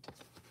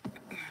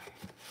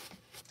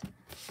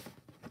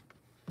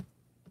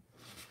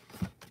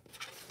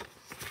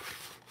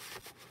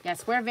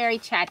 Yes, we're a very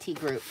chatty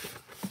group.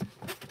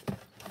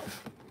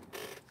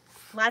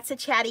 Lots of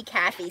chatty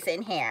Cathys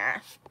in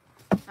here.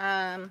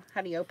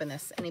 How do you open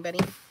this? Anybody?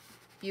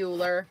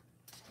 Bueller.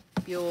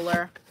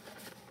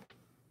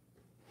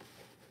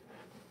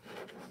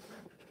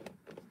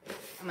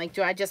 I'm like,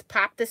 do I just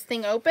pop this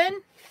thing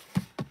open?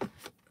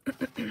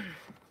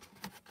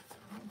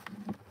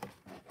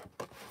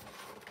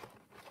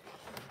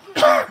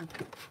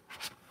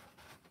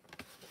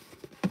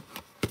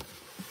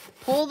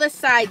 Pull the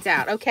sides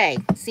out. Okay,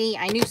 see,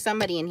 I knew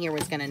somebody in here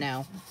was going to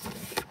know.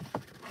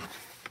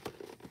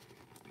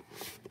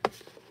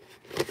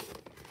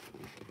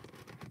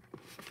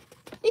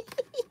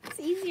 It's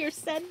easier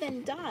said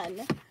than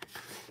done.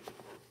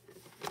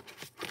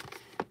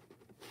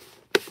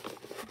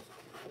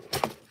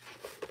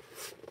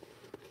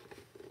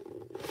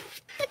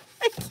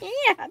 I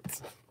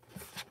can't.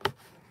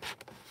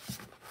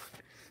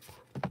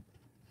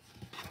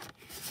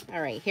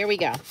 All right, here we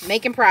go.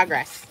 Making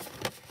progress.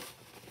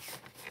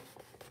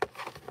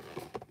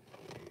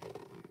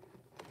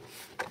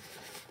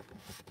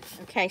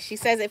 Okay, she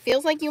says it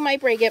feels like you might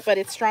break it, but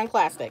it's strong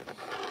plastic.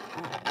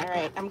 All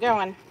right, I'm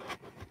going.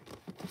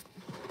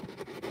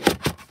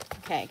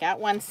 Okay, got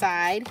one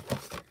side.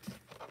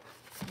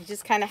 You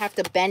just kind of have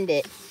to bend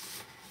it.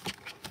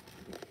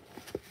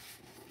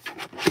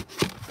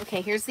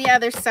 Okay, here's the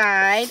other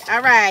side.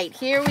 All right,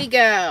 here we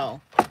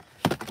go.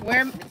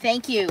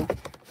 Thank you.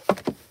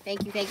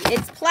 Thank you.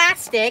 It's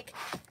plastic,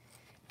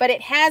 but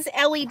it has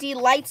LED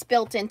lights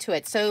built into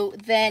it. So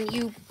then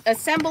you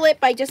assemble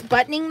it by just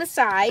buttoning the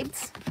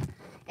sides.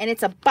 And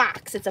it's a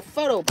box. It's a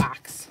photo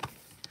box.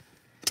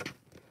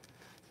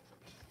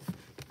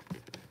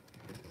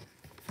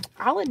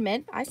 I'll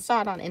admit, I saw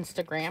it on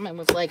Instagram and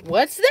was like,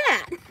 what's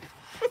that?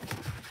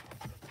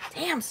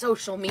 Damn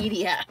social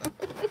media.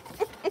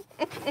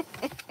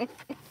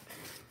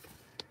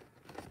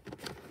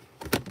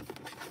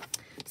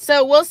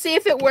 So we'll see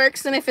if it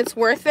works and if it's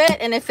worth it.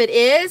 And if it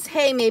is,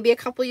 hey, maybe a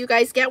couple of you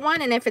guys get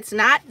one. And if it's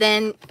not,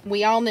 then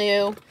we all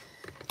knew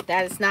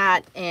that it's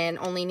not, and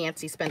only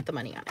Nancy spent the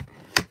money on it.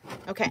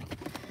 Okay.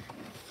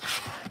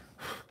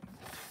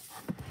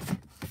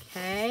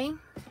 Okay. I'm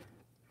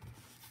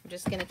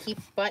just going to keep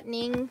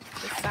buttoning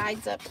the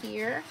sides up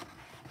here.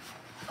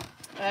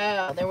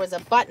 Oh, there was a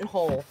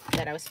buttonhole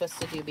that I was supposed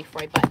to do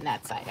before I button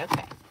that side.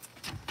 Okay.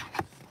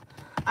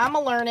 I'm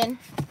a-learning.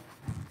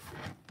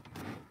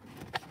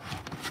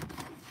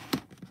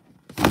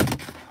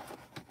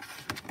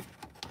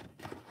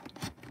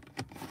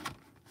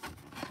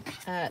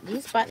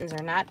 These buttons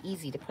are not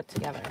easy to put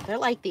together. They're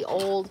like the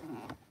old...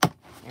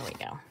 There we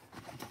go.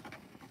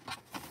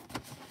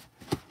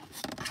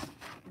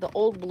 The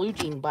old blue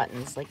jean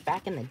buttons, like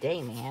back in the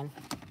day, man.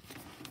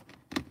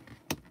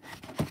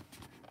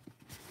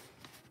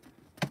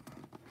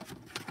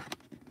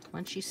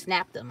 Once you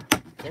snap them,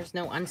 there's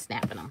no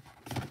unsnapping them.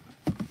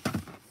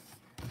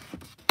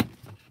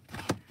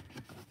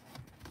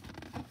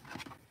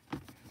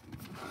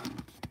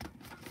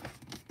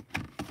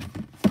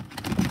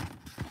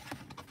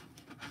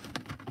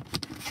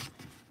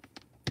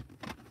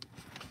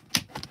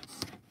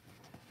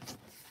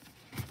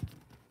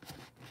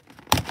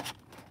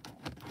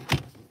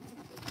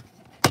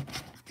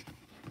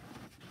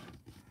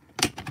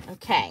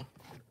 Okay,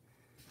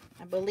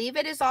 I believe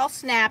it is all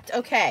snapped.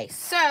 Okay,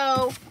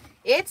 so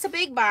it's a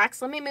big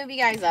box. Let me move you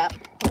guys up,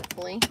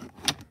 hopefully,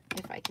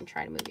 if I can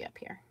try to move you up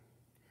here.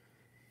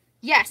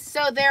 Yes,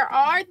 so there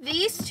are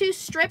these two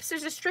strips.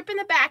 There's a strip in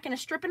the back and a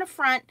strip in the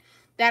front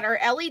that are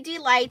LED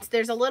lights.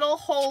 There's a little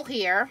hole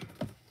here.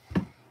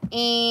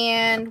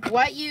 And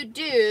what you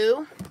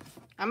do,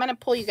 I'm going to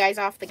pull you guys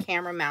off the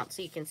camera mount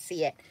so you can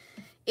see it,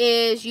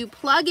 is you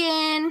plug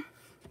in.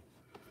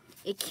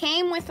 It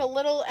came with a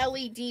little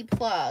LED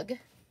plug.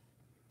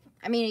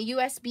 I mean, a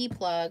USB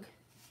plug.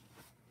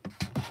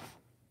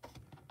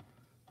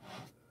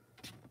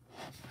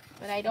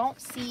 But I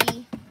don't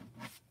see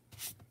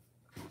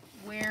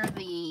where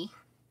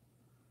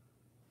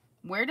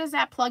does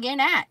that plug in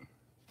at?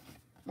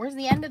 Where's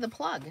the end of the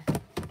plug?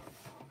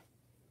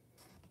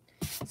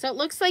 So it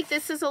looks like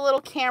this is a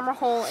little camera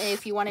hole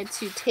if you wanted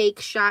to take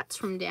shots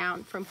from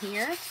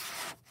here.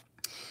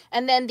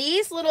 And then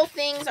these little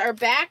things are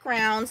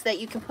backgrounds that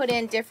you can put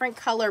in different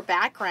color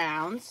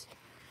backgrounds,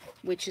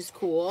 which is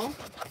cool.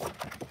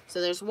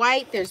 So there's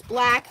white, there's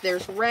black,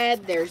 there's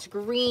red, there's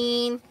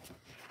green.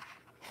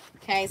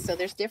 Okay, so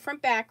there's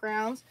different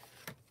backgrounds.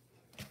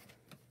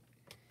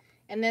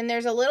 And then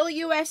there's a little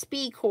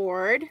USB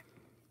cord.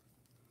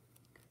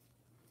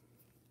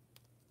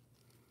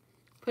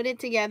 Put it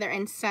together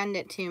and send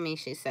it to me,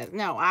 she says.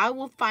 No, I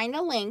will find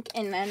a link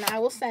and then I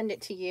will send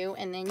it to you.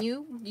 And then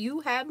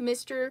you have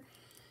Mr.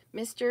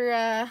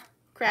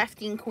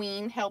 Crafting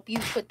Queen help you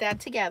put that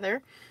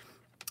together.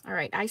 All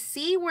right, I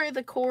see where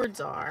the cords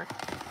are.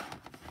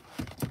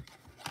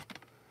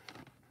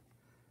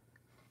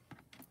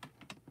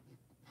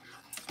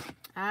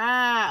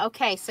 Ah,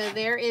 okay, so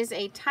there is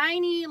a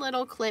tiny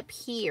little clip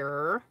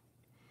here.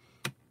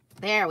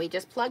 There, we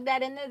just plugged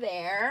that into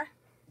there.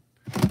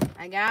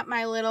 I got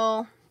my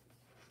little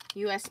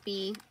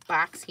USB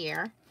box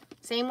here.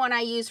 Same one I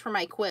use for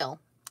my quill.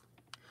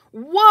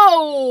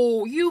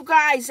 Whoa, you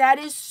guys, that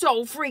is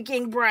so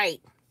freaking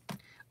bright.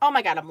 Oh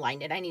my God, I'm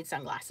blinded. I need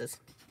sunglasses.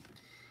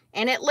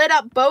 And it lit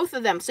up both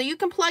of them. So you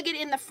can plug it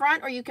in the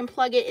front or you can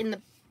plug it in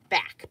the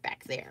back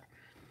there.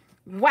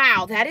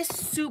 Wow, that is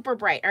super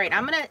bright. All right,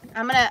 I'm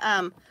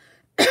gonna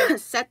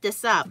set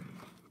this up.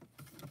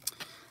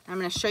 I'm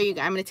gonna show you.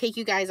 I'm gonna take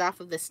you guys off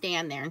of the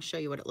stand there and show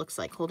you what it looks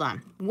like. Hold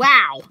on.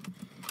 Wow,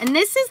 and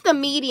this is the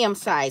medium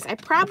size. I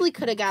probably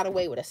could have got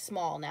away with a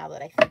small now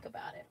that I think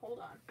about it. Hold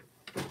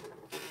on.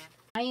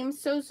 I am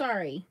so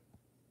sorry.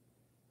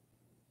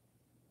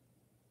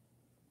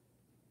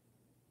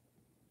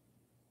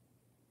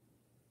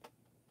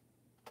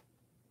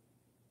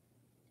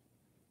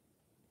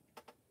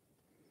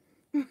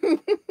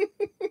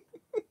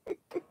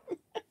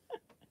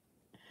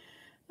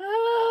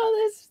 Oh,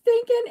 this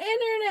stinking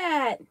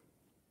internet.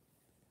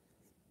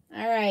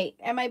 All right,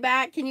 am I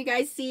back? Can you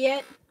guys see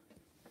it?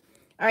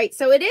 All right,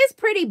 so it is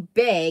pretty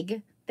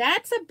big.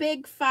 That's a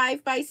big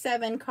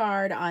 5x7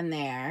 card on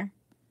there.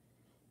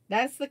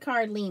 That's the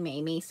card Lee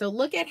made me. So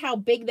look at how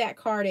big that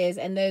card is,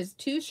 and there's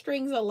 2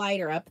 strings of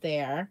lighter up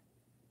there.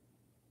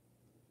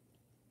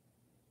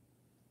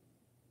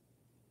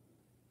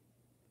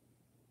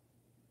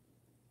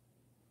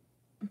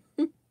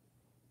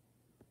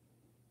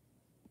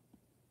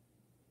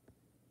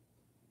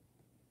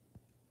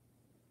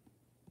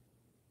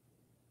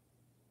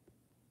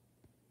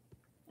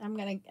 I'm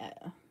gonna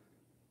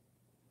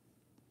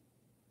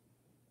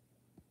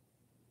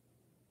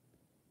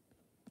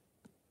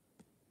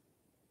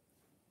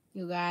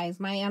you guys,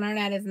 my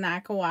internet is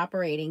not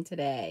cooperating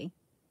today.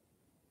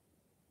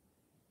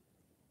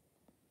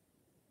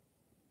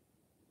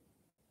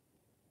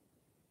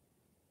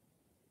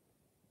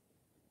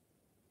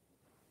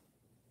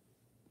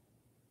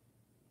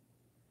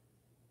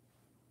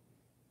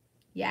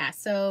 Yeah,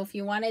 so if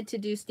you wanted to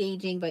do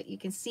staging, but you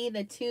can see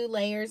the 2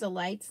 layers of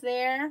lights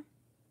there.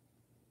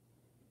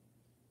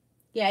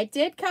 Yeah, it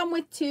did come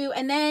with 2.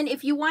 And then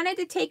if you wanted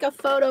to take a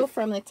photo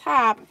from the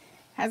top,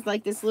 has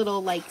like this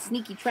little like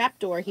sneaky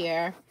trapdoor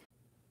here.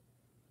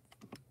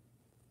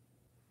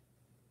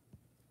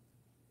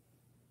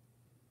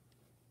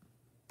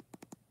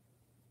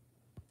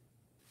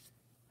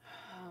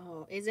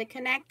 Oh, Is it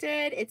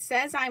connected? It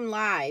says I'm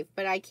live,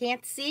 but I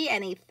can't see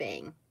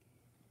anything.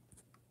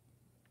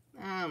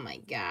 Oh my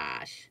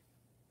gosh.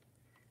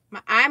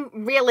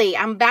 I'm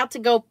about to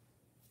go.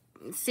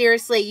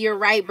 Seriously, you're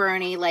right,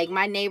 Bernie. Like,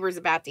 my neighbor's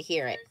about to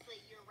hear it.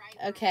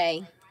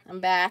 Okay,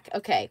 I'm back.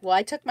 Okay, well,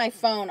 I took my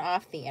phone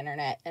off the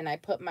internet and I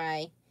put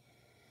my...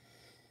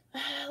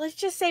 let's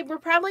just say we're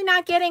probably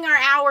not getting our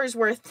hours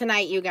worth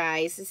tonight, you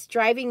guys. It's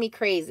driving me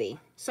crazy.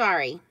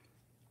 Sorry.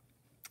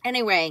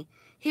 Anyway,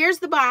 here's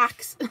the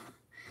box.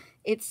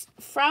 It's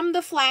from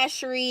the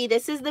Flashery.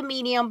 This is the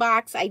medium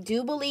box. I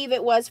do believe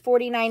it was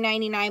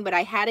 $49.99, but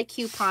I had a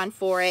coupon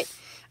for it.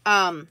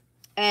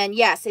 And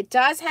yes, it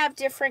does have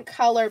different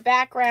color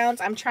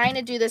backgrounds. I'm trying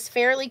to do this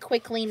fairly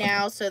quickly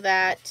now so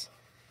that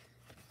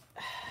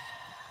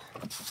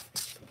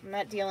I'm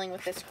not dealing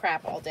with this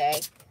crap all day.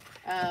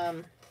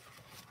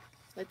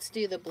 Let's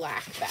do the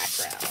black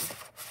background.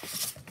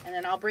 And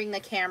then I'll bring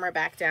the camera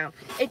back down.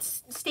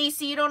 It's,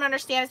 Stacy, you don't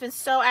understand. It's been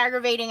so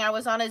aggravating. I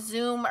was on a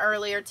Zoom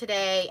earlier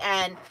today,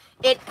 and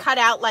it cut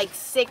out like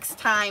 6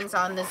 times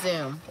on the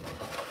Zoom.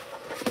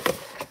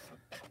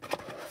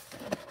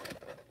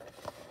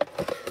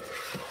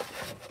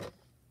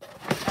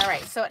 All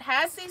right, so it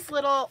has these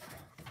little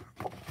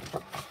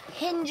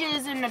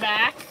hinges in the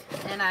back,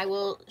 and I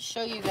will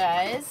show you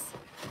guys.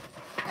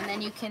 And then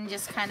you can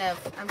just kind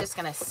of, I'm just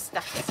going to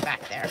stuff this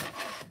back there.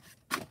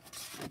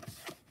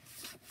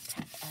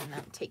 And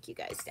I'll take you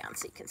guys down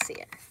so you can see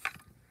it.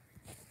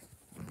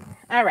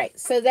 All right,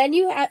 so then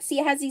you see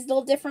it has these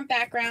little different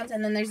backgrounds,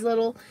 and then there's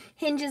little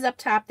hinges up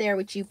top there,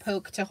 which you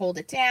poke to hold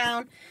it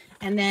down.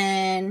 And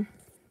then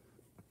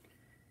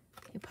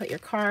you put your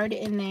card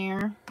in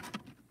there,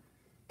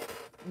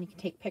 and you can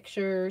take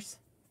pictures.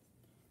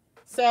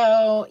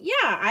 So,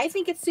 yeah, I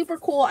think it's super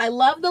cool. I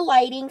love the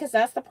lighting because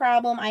that's the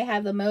problem I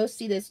have the most.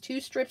 See, there's 2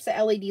 strips of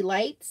LED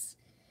lights.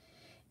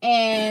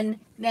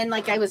 And then,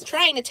 like I was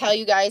trying to tell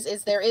you guys,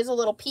 is there is a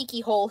little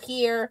peeky hole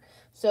here.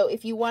 So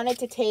if you wanted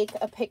to take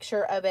a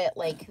picture of it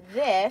like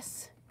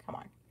this, come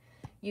on,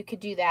 you could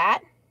do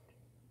that.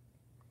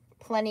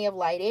 Plenty of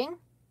lighting.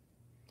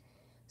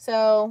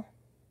 So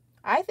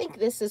I think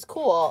this is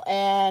cool.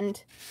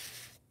 And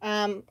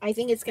I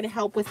think it's going to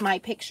help with my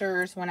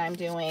pictures when I'm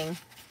doing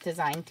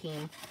design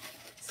team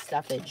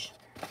stuffage.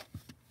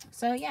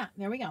 So yeah,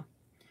 there we go.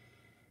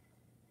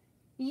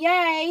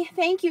 Yay.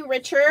 Thank you,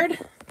 Richard.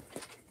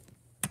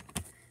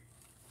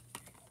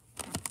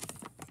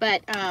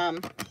 But,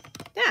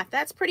 yeah,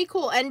 that's pretty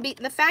cool. And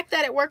the fact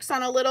that it works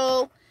on a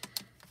little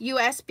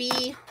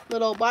USB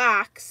little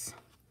box,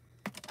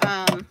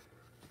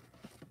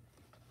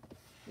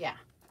 yeah,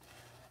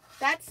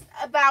 that's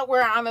about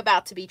where I'm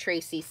about to be,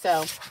 Tracy.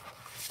 So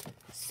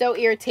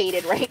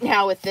irritated right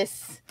now with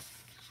this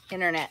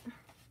internet.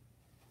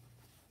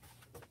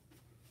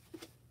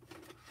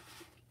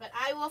 But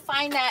I will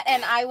find that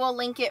and I will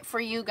link it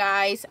for you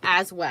guys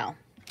as well.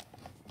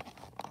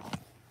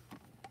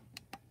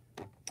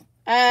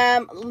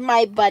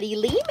 My buddy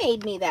Lee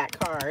made me that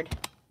card.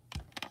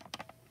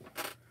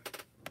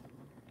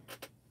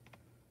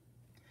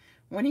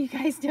 What are you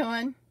guys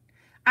doing?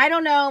 I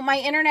don't know. My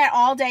internet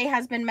all day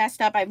has been messed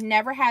up. I've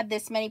never had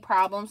this many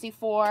problems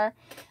before.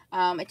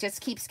 It just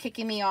keeps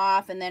kicking me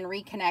off and then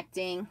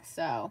reconnecting.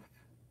 So,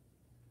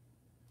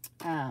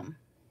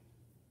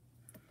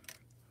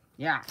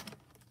 yeah.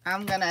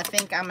 I'm going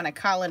to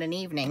call it an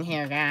evening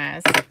here,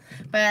 guys.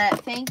 But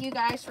thank you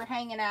guys for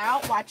hanging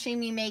out, watching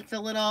me make the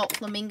little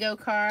flamingo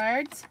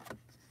cards.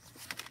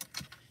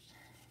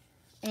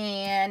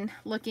 And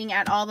looking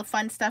at all the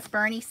fun stuff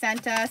Bernie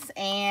sent us.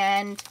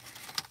 And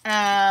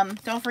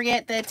don't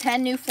forget the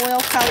 10 new foil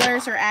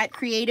colors are at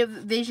Creative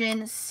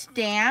Vision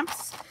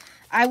Stamps.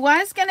 I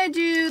was going to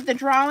do the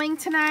drawing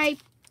tonight,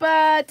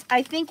 but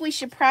I think we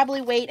should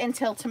probably wait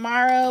until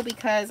tomorrow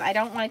because I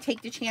don't want to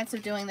take the chance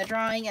of doing the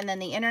drawing and then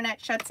the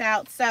internet shuts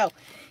out. So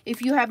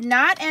if you have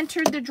not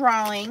entered the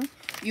drawing,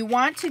 you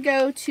want to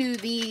go to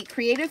the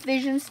Creative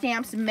Vision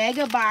Stamps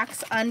Mega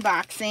Box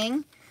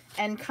Unboxing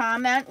and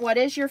comment what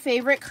is your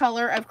favorite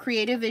color of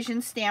Creative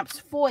Vision Stamps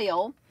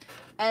foil.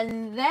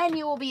 And then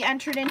you will be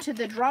entered into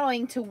the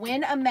drawing to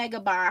win a Mega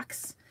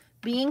Box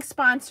being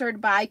sponsored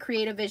by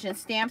Creative Vision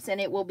Stamps, and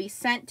it will be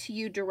sent to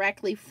you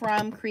directly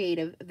from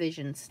Creative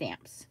Vision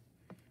Stamps.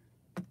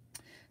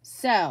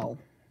 So,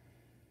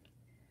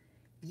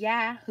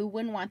 yeah, who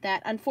wouldn't want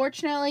that?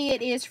 Unfortunately,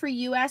 it is for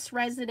U.S.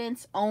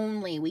 residents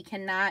only. We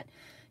cannot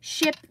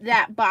ship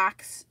that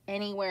box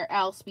anywhere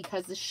else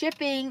because the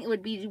shipping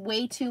would be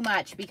way too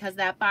much because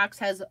that box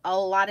has a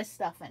lot of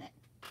stuff in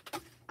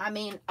it. I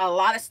mean, a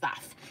lot of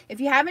stuff.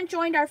 If you haven't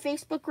joined our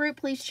Facebook group,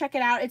 please check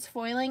it out. It's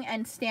Foiling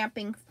and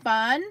Stamping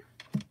Fun.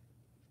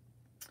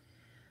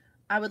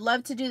 I would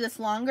love to do this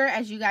longer,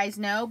 as you guys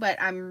know, but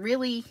I'm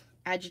really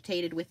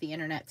agitated with the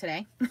internet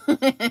today.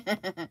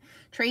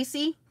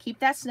 Tracy, keep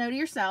that snow to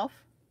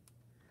yourself.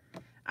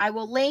 I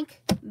will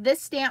link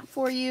this stamp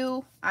for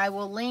you. I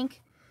will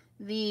link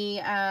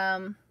the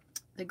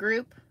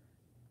group.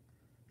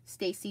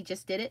 Stacy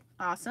just did it.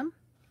 Awesome.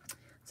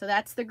 So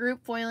that's the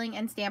group Foiling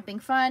and Stamping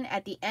Fun.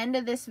 At the end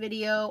of this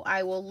video,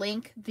 I will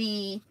link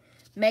the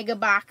mega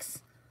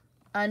box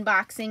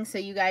unboxing so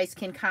you guys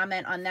can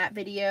comment on that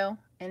video.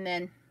 And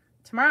then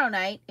tomorrow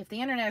night, if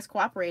the internet is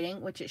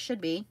cooperating, which it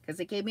should be, because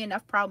it gave me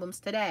enough problems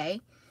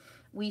today,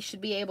 we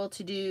should be able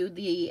to do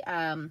the,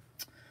 a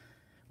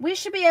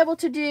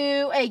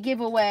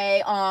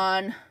giveaway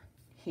on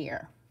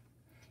here.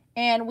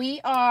 And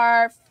we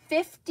are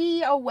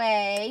 50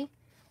 away.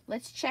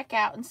 Let's check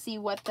out and see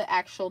what the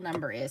actual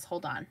number is.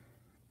 Hold on.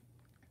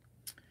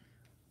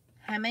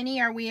 How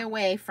many are we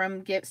away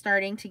from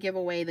starting to give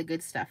away the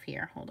good stuff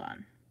here? Hold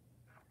on.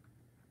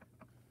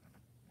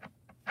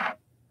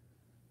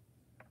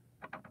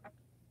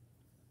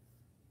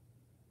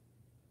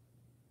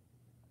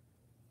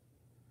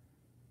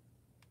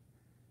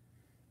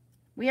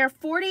 We are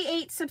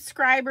 48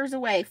 subscribers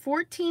away.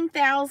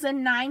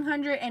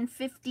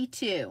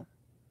 14,952.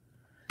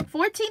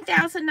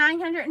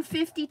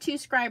 14,952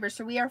 subscribers.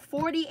 So we are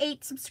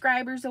 48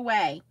 subscribers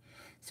away.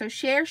 So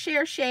share,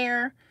 share,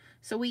 share,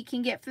 so we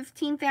can get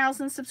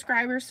 15,000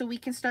 subscribers so we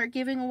can start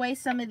giving away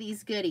some of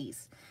these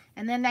goodies.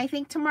 And then I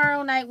think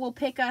tomorrow night we'll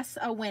pick us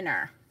a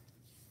winner.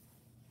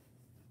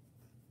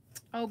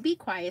 Oh, be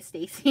quiet,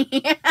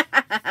 Stacy.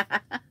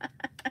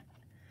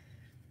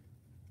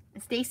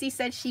 Stacy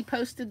said she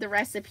posted the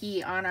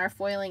recipe on our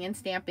foiling and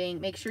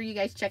stamping. Make sure you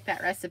guys check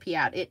that recipe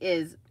out. It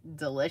is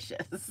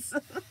delicious.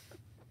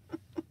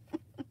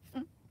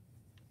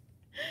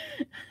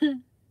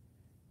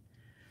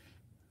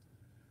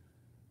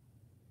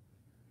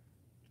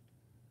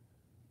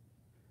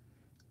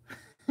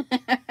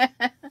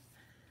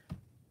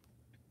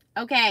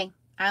 Okay,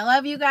 I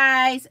love you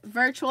guys.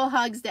 Virtual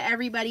hugs to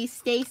everybody.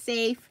 Stay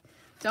safe.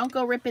 Don't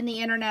go ripping the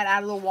internet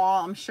out of the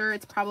wall. I'm sure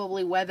it's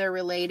probably weather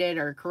related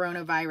or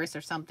coronavirus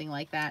or something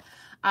like that.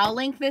 I'll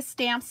link this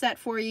stamp set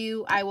for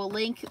you. I will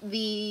link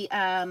the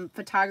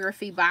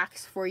photography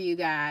box for you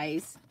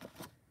guys.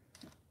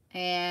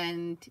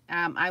 And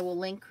I will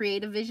link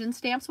Creative Vision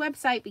Stamps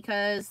website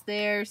because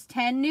there's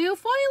 10 new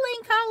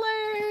foiling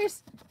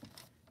colors.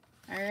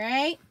 All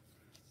right.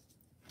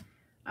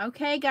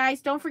 Okay,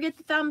 guys, don't forget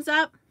the thumbs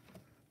up.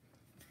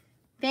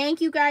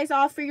 Thank you guys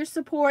all for your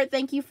support.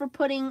 Thank you for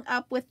putting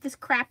up with this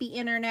crappy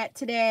internet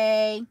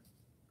today.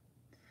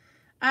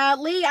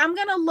 Lee, I'm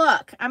going to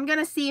look. I'm going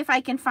to see if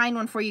I can find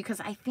one for you because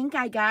I think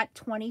I got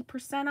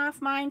 20%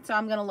 off mine. So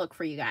I'm going to look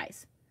for you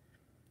guys.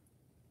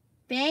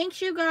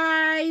 Thanks, you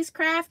guys.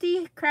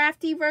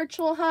 Crafty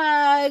virtual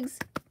hugs.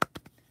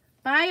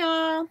 Bye,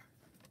 all.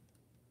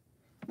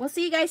 We'll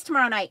see you guys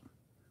tomorrow night.